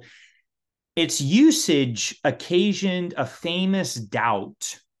example, its usage occasioned a famous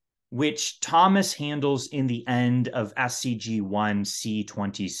doubt, which Thomas handles in the end of SCG 1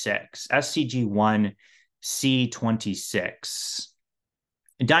 C26. SCG 1 C26.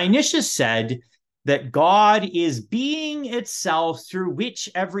 Dionysius said that God is being itself through which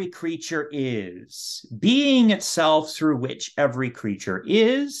every creature is. Being itself through which every creature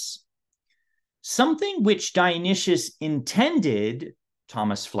is. Something which Dionysius intended,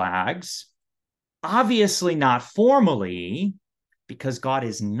 Thomas flags, obviously not formally, because God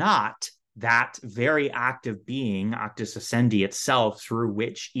is not that very active being, actus essendi itself, through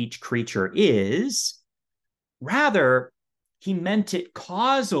which each creature is. Rather, he meant it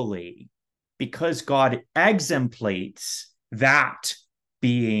causally, because God exemplates that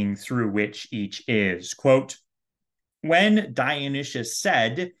being through which each is. Quote, "When Dionysius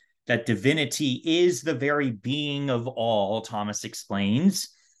said that divinity is the very being of all," Thomas explains,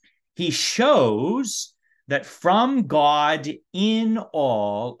 "he shows that from God in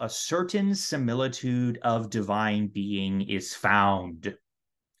all a certain similitude of divine being is found,"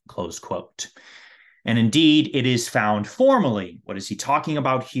 close quote. And indeed, it is found formally. What is he talking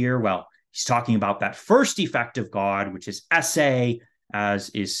about here? Well, he's talking about that first effect of God, which is esse, as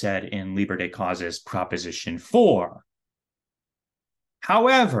is said in Liber de Causis, proposition 4.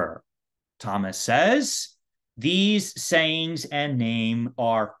 However, Thomas says, these sayings and name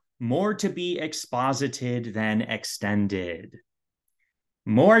are more to be exposited than extended.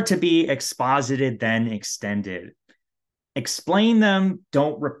 More to be exposited than extended. Explain them,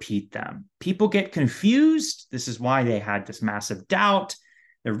 don't repeat them. People get confused. This is why they had this massive doubt.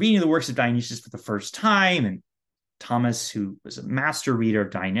 They're reading the works of Dionysius for the first time, and Thomas, who was a master reader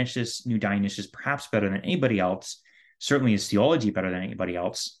of Dionysius, knew Dionysius perhaps better than anybody else, certainly his theology better than anybody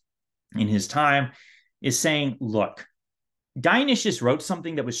else in his time, is saying, look, Dionysius wrote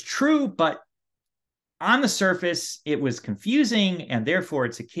something that was true, but on the surface, it was confusing, and therefore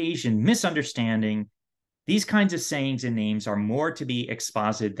it's occasioned misunderstanding. These kinds of sayings and names are more to be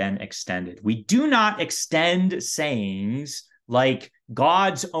exposited than extended. We do not extend sayings like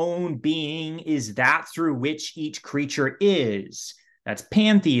God's own being is that through which each creature is. That's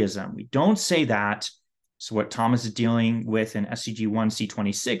pantheism. We don't say that. So what Thomas is dealing with in SCG 1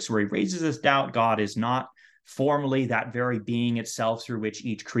 C26, where he raises this doubt, God is not formally that very being itself through which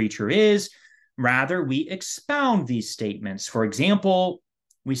each creature is. Rather, we expound these statements. For example,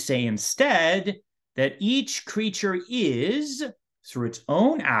 we say instead that each creature is, through its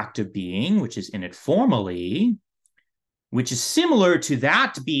own act of being, which is in it formally, which is similar to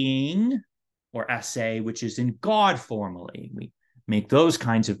that being, or esse, which is in God formally. We make those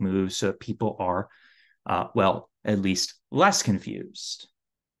kinds of moves so that people are, well, at least less confused.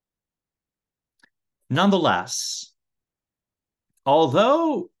 Nonetheless,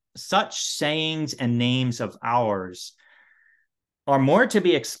 although such sayings and names of ours are more to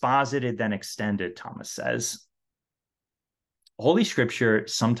be exposited than extended, Thomas says, Holy Scripture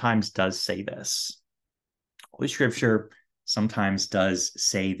sometimes does say this. Holy Scripture sometimes does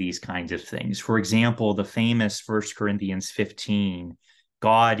say these kinds of things. For example, the famous 1 Corinthians 15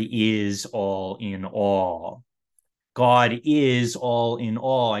 God is all in all. God is all in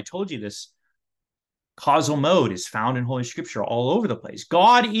all. I told you this causal mode is found in Holy Scripture all over the place.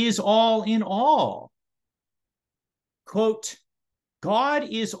 God is all in all. Quote, God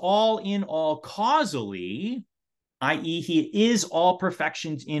is all in all causally, i.e., he is all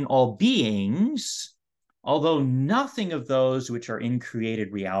perfections in all beings, although nothing of those which are in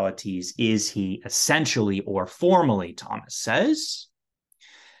created realities is he essentially or formally, Thomas says.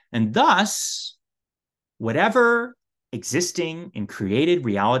 And thus, whatever existing in created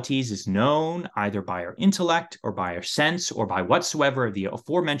realities is known either by our intellect or by our sense or by whatsoever of the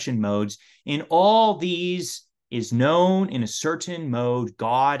aforementioned modes, in all these is known in a certain mode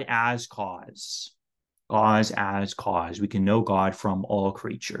God as cause. God as cause. We can know God from all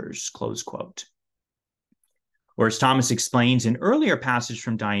creatures, close quote. Or as Thomas explains in earlier passage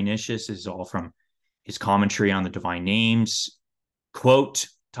from Dionysius, this is all from his commentary on the divine names. Quote,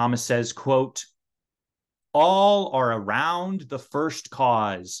 Thomas says, quote, all are around the first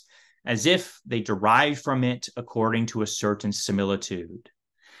cause, as if they derive from it according to a certain similitude.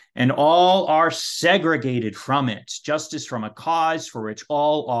 And all are segregated from it, just as from a cause for which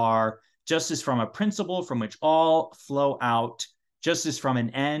all are, just as from a principle from which all flow out, just as from an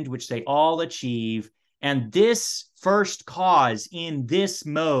end which they all achieve. And this first cause in this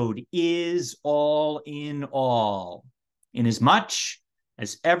mode is all in all, inasmuch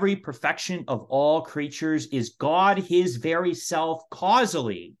as every perfection of all creatures is God his very self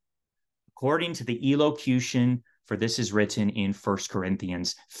causally, according to the elocution, for this is written in 1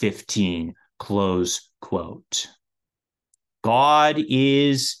 Corinthians 15, close quote. God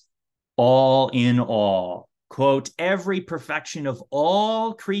is all in all. Quote, every perfection of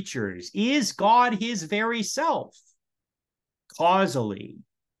all creatures is God his very self, causally,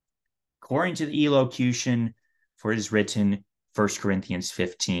 according to the elocution, for it is written 1 Corinthians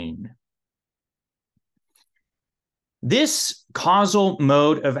 15. This causal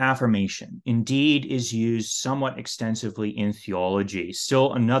mode of affirmation indeed is used somewhat extensively in theology.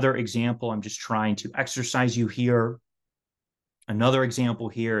 Still another example, I'm just trying to exercise you here. Another example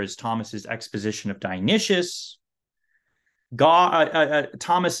here is Thomas's exposition of Dionysius.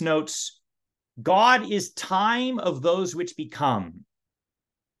 Thomas notes, God is time of those which become,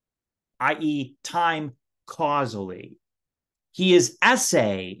 i.e., time causally. He is esse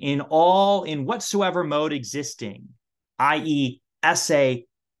in whatsoever mode existing, i.e., esse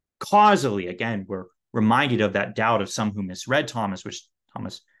causally. Again, we're reminded of that doubt of some who misread someone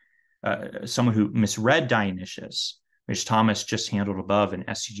who misread Dionysius, which Thomas just handled above in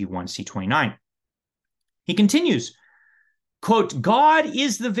SCG 1C29. He continues, quote, God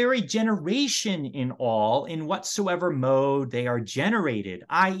is the very generation in all, in whatsoever mode they are generated,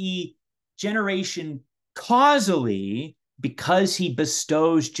 i.e., generation causally, because he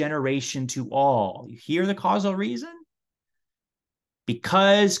bestows generation to all. You hear the causal reason?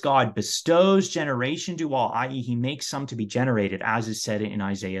 Because God bestows generation to all, i.e., he makes some to be generated, as is said in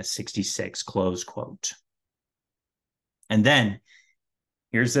Isaiah 66, close quote. And then,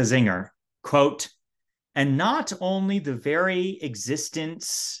 here's the zinger, quote, and not only the very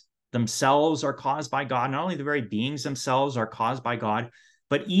existence themselves are caused by God, not only the very beings themselves are caused by God,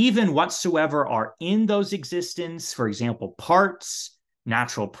 but even whatsoever are in those existence, for example, parts,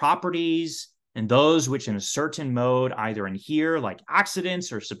 natural properties, and those which in a certain mode either inhere like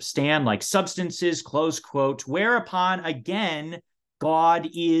accidents or substand like substances, close quote, whereupon again, God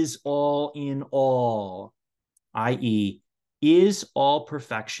is all in all, i.e., is all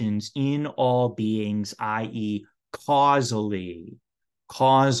perfections in all beings, i.e., causally.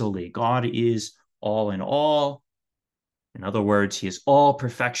 Causally, God is all in all. In other words, he is all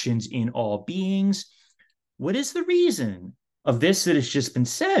perfections in all beings. What is the reason of this that has just been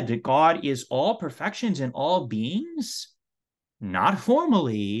said, that God is all perfections in all beings? Not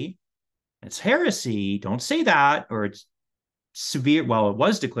formally. It's heresy. Don't say that, or it's severe. Well, it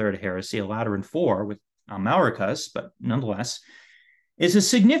was declared a heresy, a Lateran 4 with Amalricus, but nonetheless, it's a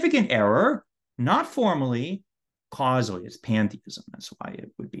significant error, not formally, causally. It's pantheism. That's why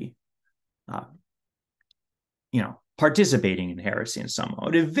it would be, participating in heresy in some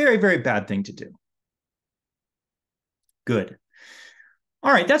mode. A very, very bad thing to do. Good.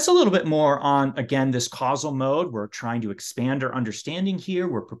 All right, that's a little bit more on, again, this causal mode. We're trying to expand our understanding here.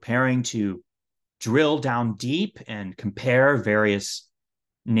 We're preparing to drill down deep and compare various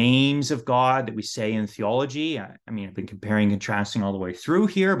names of God that we say in theology. I mean, I've been comparing and contrasting all the way through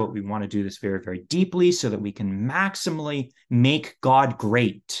here, but we want to do this very, very deeply so that we can maximally make God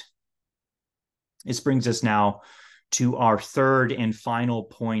great. This brings us now to our third and final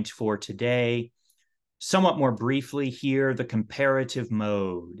point for today. Somewhat more briefly here, the comparative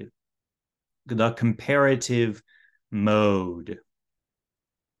mode. The comparative mode.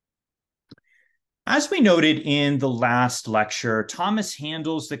 As we noted in the last lecture, Thomas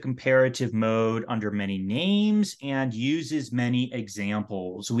handles the comparative mode under many names and uses many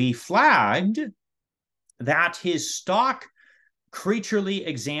examples. We flagged that his stock creaturely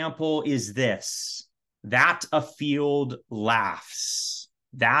example is this: that a field laughs.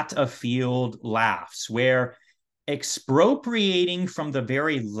 That a field laughs, where expropriating from the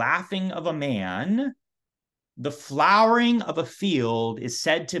very laughing of a man, the flowering of a field is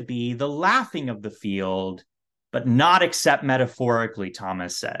said to be the laughing of the field, but not except metaphorically,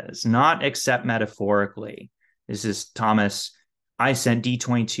 Thomas says. Not except metaphorically. This is Thomas, I sent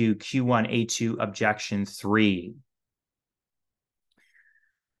D22 Q1A2 objection 3.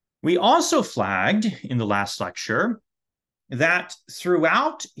 We also flagged in the last lecture that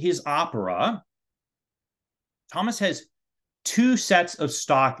throughout his opera, Thomas has two sets of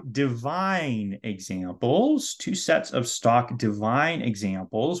stock divine examples,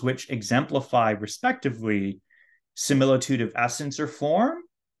 which exemplify respectively similitude of essence or form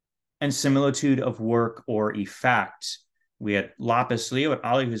and similitude of work or effect. We had lapis leo et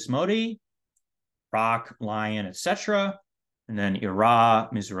alius modi, rock, lion, etc., and then ira,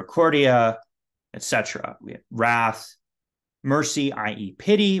 misericordia, etc. We have wrath, mercy, i.e.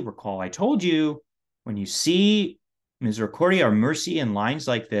 pity. Recall I told you, when you see misericordia or mercy in lines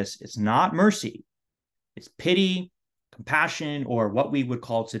like this, it's not mercy. It's pity, compassion, or what we would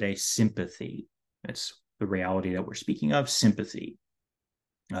call today sympathy. That's the reality that we're speaking of, sympathy.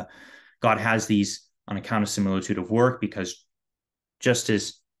 God has these on account of similitude of work, because just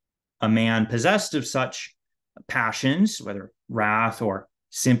as a man possessed of such passions, whether wrath or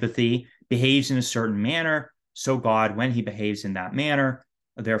sympathy, behaves in a certain manner, so God, when he behaves in that manner,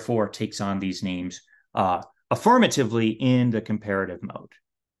 therefore takes on these names affirmatively in the comparative mode.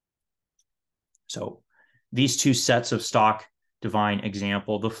 So these two sets of stock divine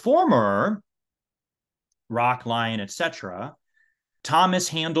example, the former, rock, lion, etc., Thomas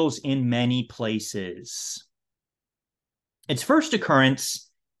handles in many places. Its first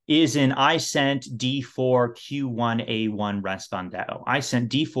occurrence is in I sent D4 Q1A1 respondeo. I sent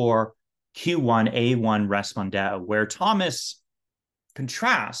D4 Q1A1 respondeo, where Thomas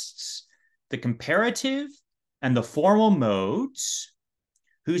contrasts the comparative and the formal modes,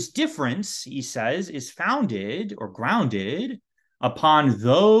 whose difference, he says, is founded or grounded upon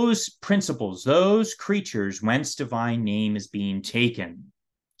those principles, those creatures whence divine name is being taken.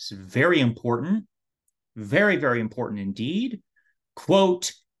 It's very important, very, very important indeed.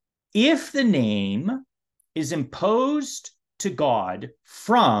 Quote, if the name is imposed to God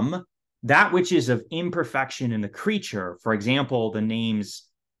from that which is of imperfection in the creature, for example, the names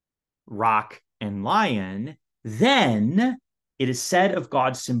rock and lion, then it is said of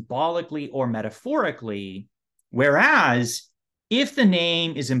God symbolically or metaphorically, whereas if the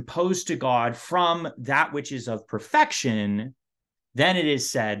name is imposed to God from that which is of perfection, then it is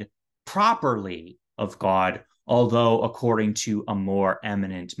said properly of God, although according to a more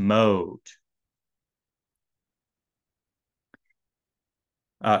eminent mode.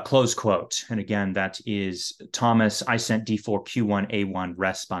 Close quote. And again, that is Thomas, I sent D4 Q1A1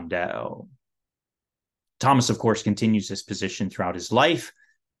 respondeo. Thomas, of course, continues this position throughout his life.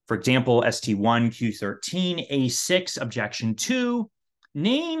 For example, ST1 Q13 A6 objection 2,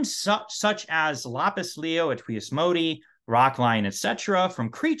 names such as lapis leo et huius modi, rock, lion, etc. from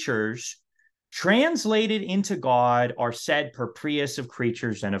creatures translated into God are said per prius of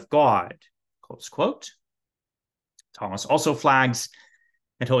creatures and of God. Close quote. Thomas also flags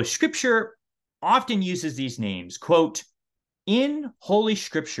that Holy Scripture often uses these names. Quote, in Holy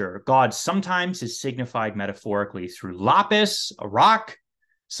Scripture, God sometimes is signified metaphorically through lapis, a rock,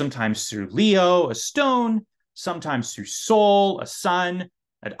 sometimes through Leo, a stone, sometimes through Sol, a sun,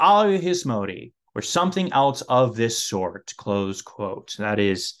 et alius modi, or something else of this sort, close quote. That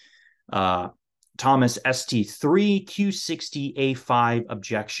is Thomas ST3 Q60 A5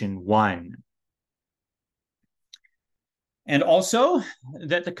 objection 1. And also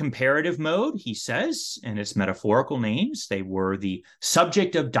that the comparative mode, he says, and its metaphorical names, they were the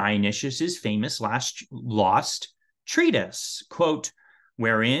subject of Dionysius's famous lost treatise, quote,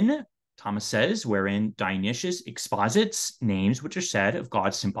 wherein, Thomas says, wherein Dionysius exposits names which are said of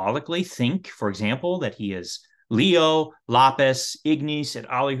God symbolically. Think, for example, that he is Leo, lapis, ignis, et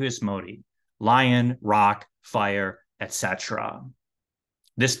alius modi, lion, rock, fire, etc.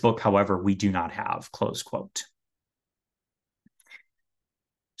 This book, however, we do not have, close quote.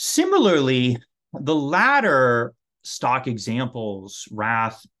 Similarly, the latter stock examples,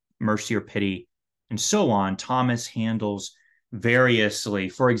 wrath, mercy, or pity, and so on, Thomas handles variously.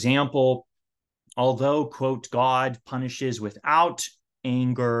 For example, although, quote, God punishes without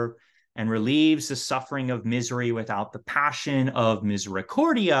anger and relieves the suffering of misery without the passion of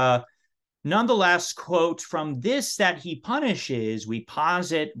misericordia, nonetheless, quote, from this that he punishes, we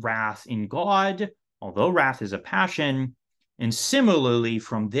posit wrath in God, although wrath is a passion, and similarly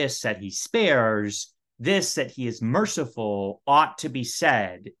from this that he spares, this that he is merciful ought to be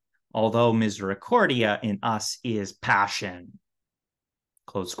said, although misericordia in us is passion,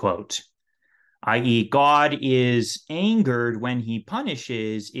 close quote. I.e., God is angered when he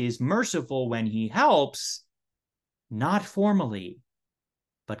punishes, is merciful when he helps, not formally,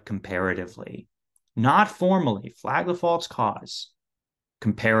 but comparatively. Not formally, flag the false cause,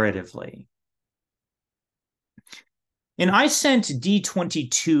 comparatively. In I sent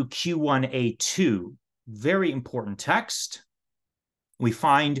D22 Q1A2, very important text, we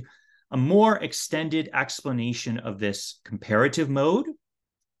find a more extended explanation of this comparative mode,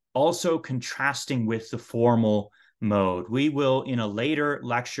 also contrasting with the formal mode. We will, in a later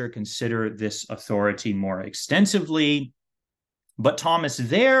lecture, consider this authority more extensively. But Thomas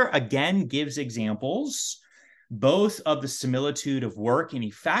there again gives examples both of the similitude of work and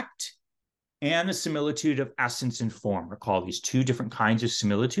effect and the similitude of essence and form. Recall these two different kinds of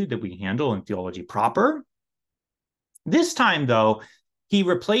similitude that we handle in theology proper. This time, though, he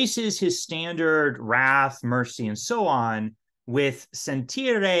replaces his standard wrath, mercy, and so on with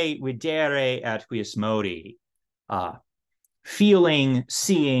sentire, videre, et huius modi, feeling,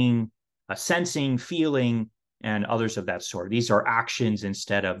 seeing, sensing, feeling, and others of that sort. These are actions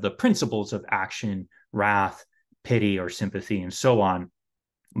instead of the principles of action, wrath, pity, or sympathy, and so on.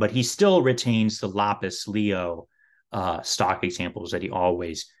 But he still retains the lapis leo stock examples that he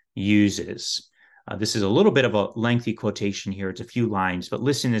always uses. This is a little bit of a lengthy quotation here. It's a few lines, but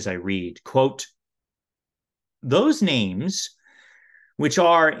listen as I read. Quote, those names which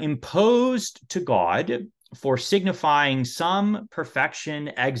are imposed to God for signifying some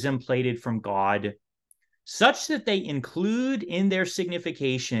perfection exemplated from God, such that they include in their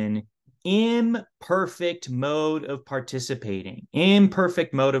signification imperfect mode of participating.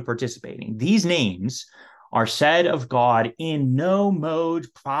 Imperfect mode of participating. These names are said of God in no mode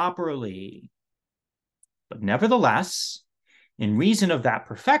properly. But nevertheless, in reason of that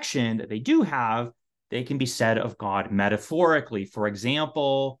perfection that they do have, they can be said of God metaphorically. For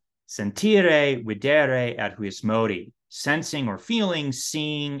example, sentire, videre, et huius modi, sensing or feeling,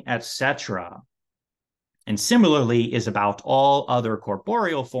 seeing, etc. And similarly is about all other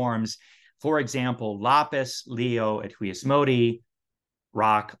corporeal forms. For example, lapis, leo, et huius modi,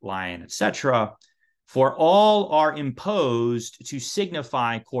 rock, lion, etc. For all are imposed to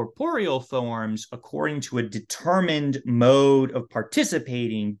signify corporeal forms according to a determined mode of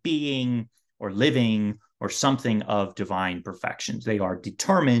participating, being, or living, or something of divine perfections. They are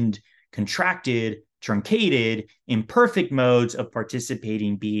determined, contracted, truncated, imperfect modes of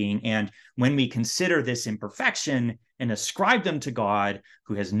participating, being. And when we consider this imperfection and ascribe them to God,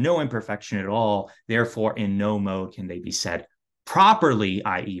 who has no imperfection at all, therefore in no mode can they be said properly,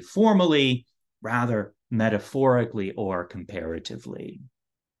 i.e., formally, rather metaphorically or comparatively.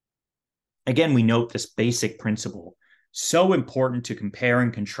 Again, we note this basic principle. So important to compare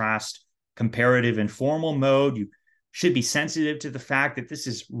and contrast comparative and formal mode. You should be sensitive to the fact that this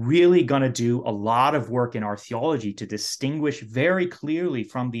is really going to do a lot of work in our theology to distinguish very clearly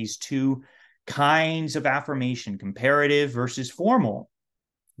from these two kinds of affirmation, comparative versus formal.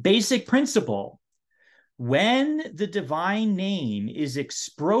 Basic principle. When the divine name is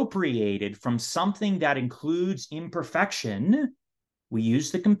expropriated from something that includes imperfection, we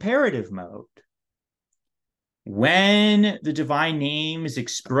use the comparative mode. When the divine name is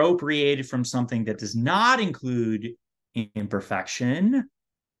expropriated from something that does not include imperfection,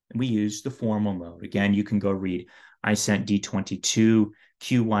 we use the formal mode. Again, you can go read I sent D22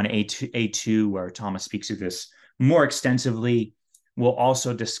 Q1A2, where Thomas speaks of this more extensively. We'll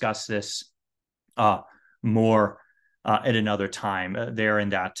also discuss this more at another time. There in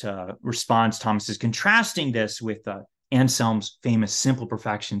that response, Thomas is contrasting this with Anselm's famous simple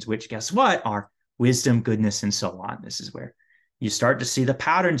perfections, which, guess what, are wisdom, goodness, and so on. This is where you start to see the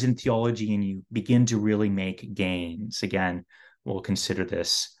patterns in theology and you begin to really make gains. Again, we'll consider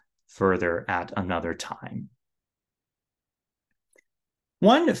this further at another time.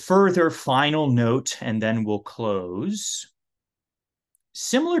 One further final note, and then we'll close.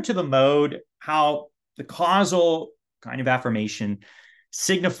 Similar to the mode, how the causal kind of affirmation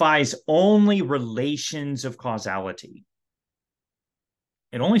signifies only relations of causality.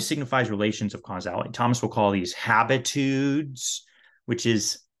 It only signifies relations of causality. Thomas will call these habitudes, which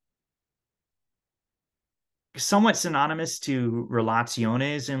is somewhat synonymous to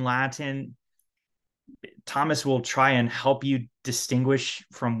relationes in Latin. Thomas will try and help you distinguish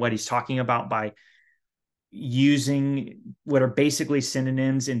from what he's talking about by using what are basically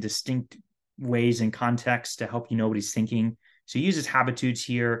synonyms in distinct ways and contexts to help you know what he's thinking. So he uses habitudes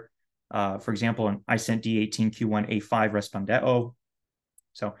here. For example, in I sent D18 Q1 A5 respondeo.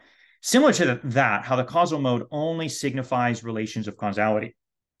 So similar to that, how the causal mode only signifies relations of causality.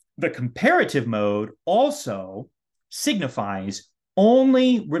 The comparative mode also signifies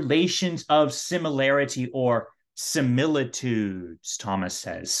only relations of similarity or similitudes, Thomas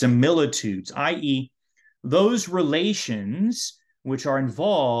says. Similitudes, i.e., those relations which are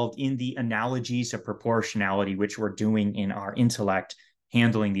involved in the analogies of proportionality, which we're doing in our intellect,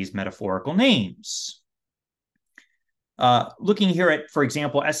 handling these metaphorical names. Looking here at, for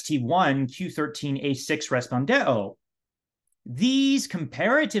example, ST1 Q13A6 respondeo, these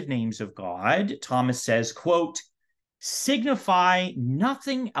comparative names of God, Thomas says, quote, signify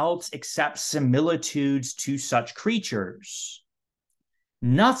nothing else except similitudes to such creatures.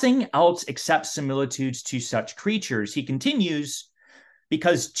 Nothing else except similitudes to such creatures. He continues,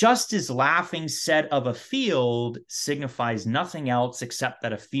 because just as laughing said of a field signifies nothing else except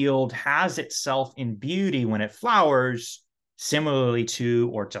that a field has itself in beauty when it flowers, similarly to,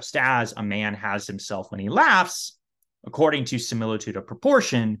 or just as, a man has himself when he laughs, according to similitude of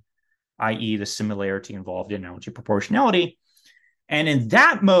proportion, i.e., the similarity involved in analogy proportionality. And in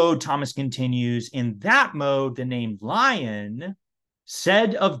that mode, Thomas continues, in that mode, the name lion,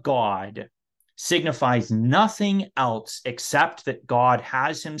 said of God, signifies nothing else except that God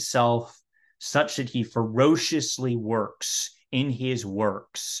has himself such that he ferociously works in his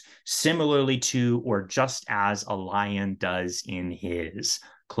works, similarly to or just as a lion does in his,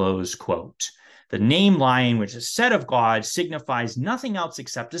 close quote. The name lion, which is said of God, signifies nothing else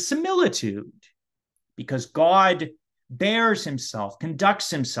except a similitude, because God bears himself,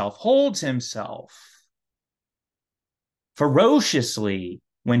 conducts himself, holds himself ferociously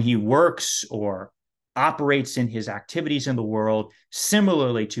when he works or operates in his activities in the world,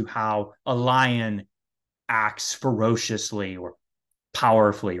 similarly to how a lion acts ferociously or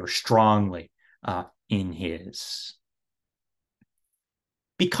powerfully or strongly in his.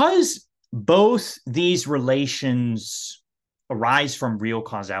 Because both these relations arise from real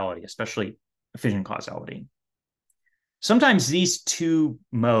causality, especially efficient causality, sometimes these two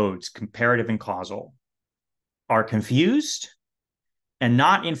modes, comparative and causal, are confused, and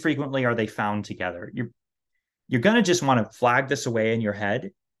not infrequently are they found together. You're going to just want to flag this away in your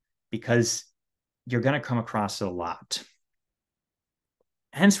head because you're going to come across it a lot.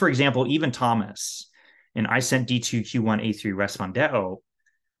 Hence, for example, even Thomas in I sent D2 Q1 A3 respondeo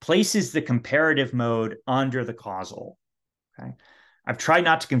places the comparative mode under the causal. Okay, I've tried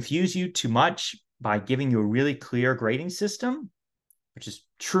not to confuse you too much by giving you a really clear grading system, which is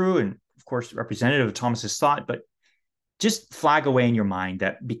true and, of course, representative of Thomas's thought, but just flag away in your mind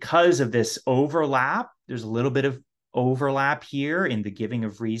that because of this overlap, there's a little bit of overlap here in the giving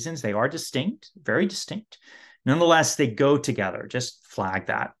of reasons. They are distinct, very distinct. Nonetheless, they go together. Just flag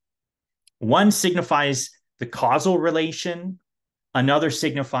that. One signifies the causal relation. Another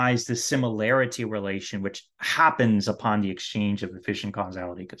signifies the similarity relation, which happens upon the exchange of efficient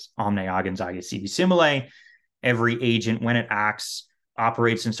causality, because omne agens aget sibi simile. Every agent, when it acts,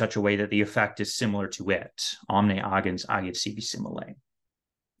 operates in such a way that the effect is similar to it. Omne agens aget sibi simile.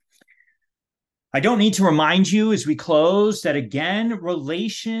 I don't need to remind you as we close that, again,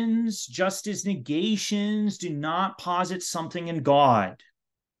 relations, just as negations, do not posit something in God.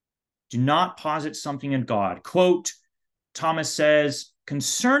 Do not posit something in God. Quote, Thomas says,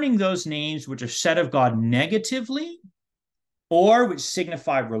 concerning those names which are said of God negatively, or which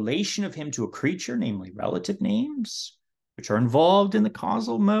signify relation of him to a creature, namely relative names, which are involved in the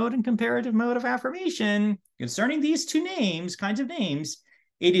causal mode and comparative mode of affirmation, concerning these two names, kinds of names,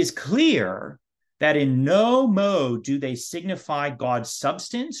 it is clear that in no mode do they signify God's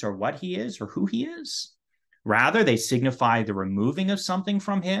substance or what he is or who he is. Rather, they signify the removing of something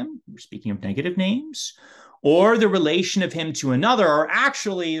from him, we're speaking of negative names, or the relation of him to another, or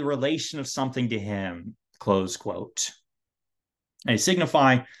actually the relation of something to him, close quote. They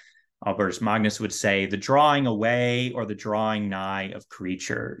signify, Albertus Magnus would say, the drawing away or the drawing nigh of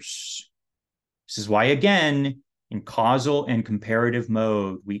creatures. This is why, again, in causal and comparative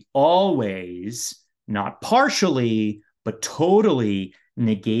mode, we always, not partially, but totally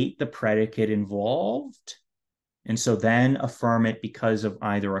negate the predicate involved. And so then affirm it because of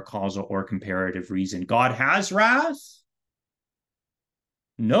either a causal or comparative reason. God has wrath.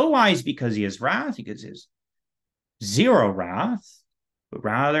 No wise because he has wrath, because he has zero wrath. but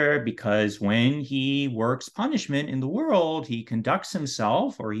rather because when he works punishment in the world, he conducts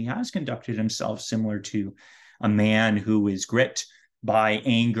himself, or he has conducted himself, similar to a man who is gripped by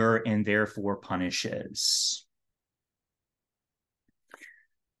anger and therefore punishes.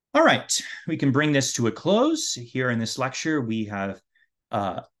 All right, we can bring this to a close. Here in this lecture, we have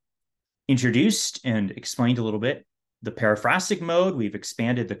introduced and explained a little bit the periphrastic mode. We've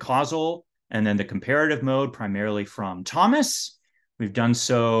expanded the causal and then the comparative mode primarily from Thomas. We've done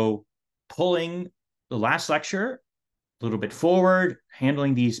so pulling the last lecture a little bit forward,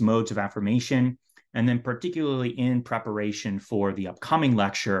 handling these modes of affirmation, and then particularly in preparation for the upcoming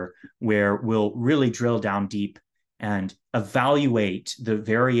lecture, where we'll really drill down deep and evaluate the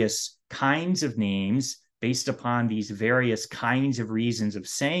various kinds of names based upon these various kinds of reasons of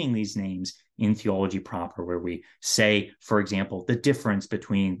saying these names in theology proper, where we say, for example, the difference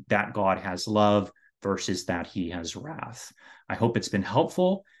between that God has love versus that he has wrath. I hope it's been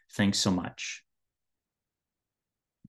helpful. Thanks so much.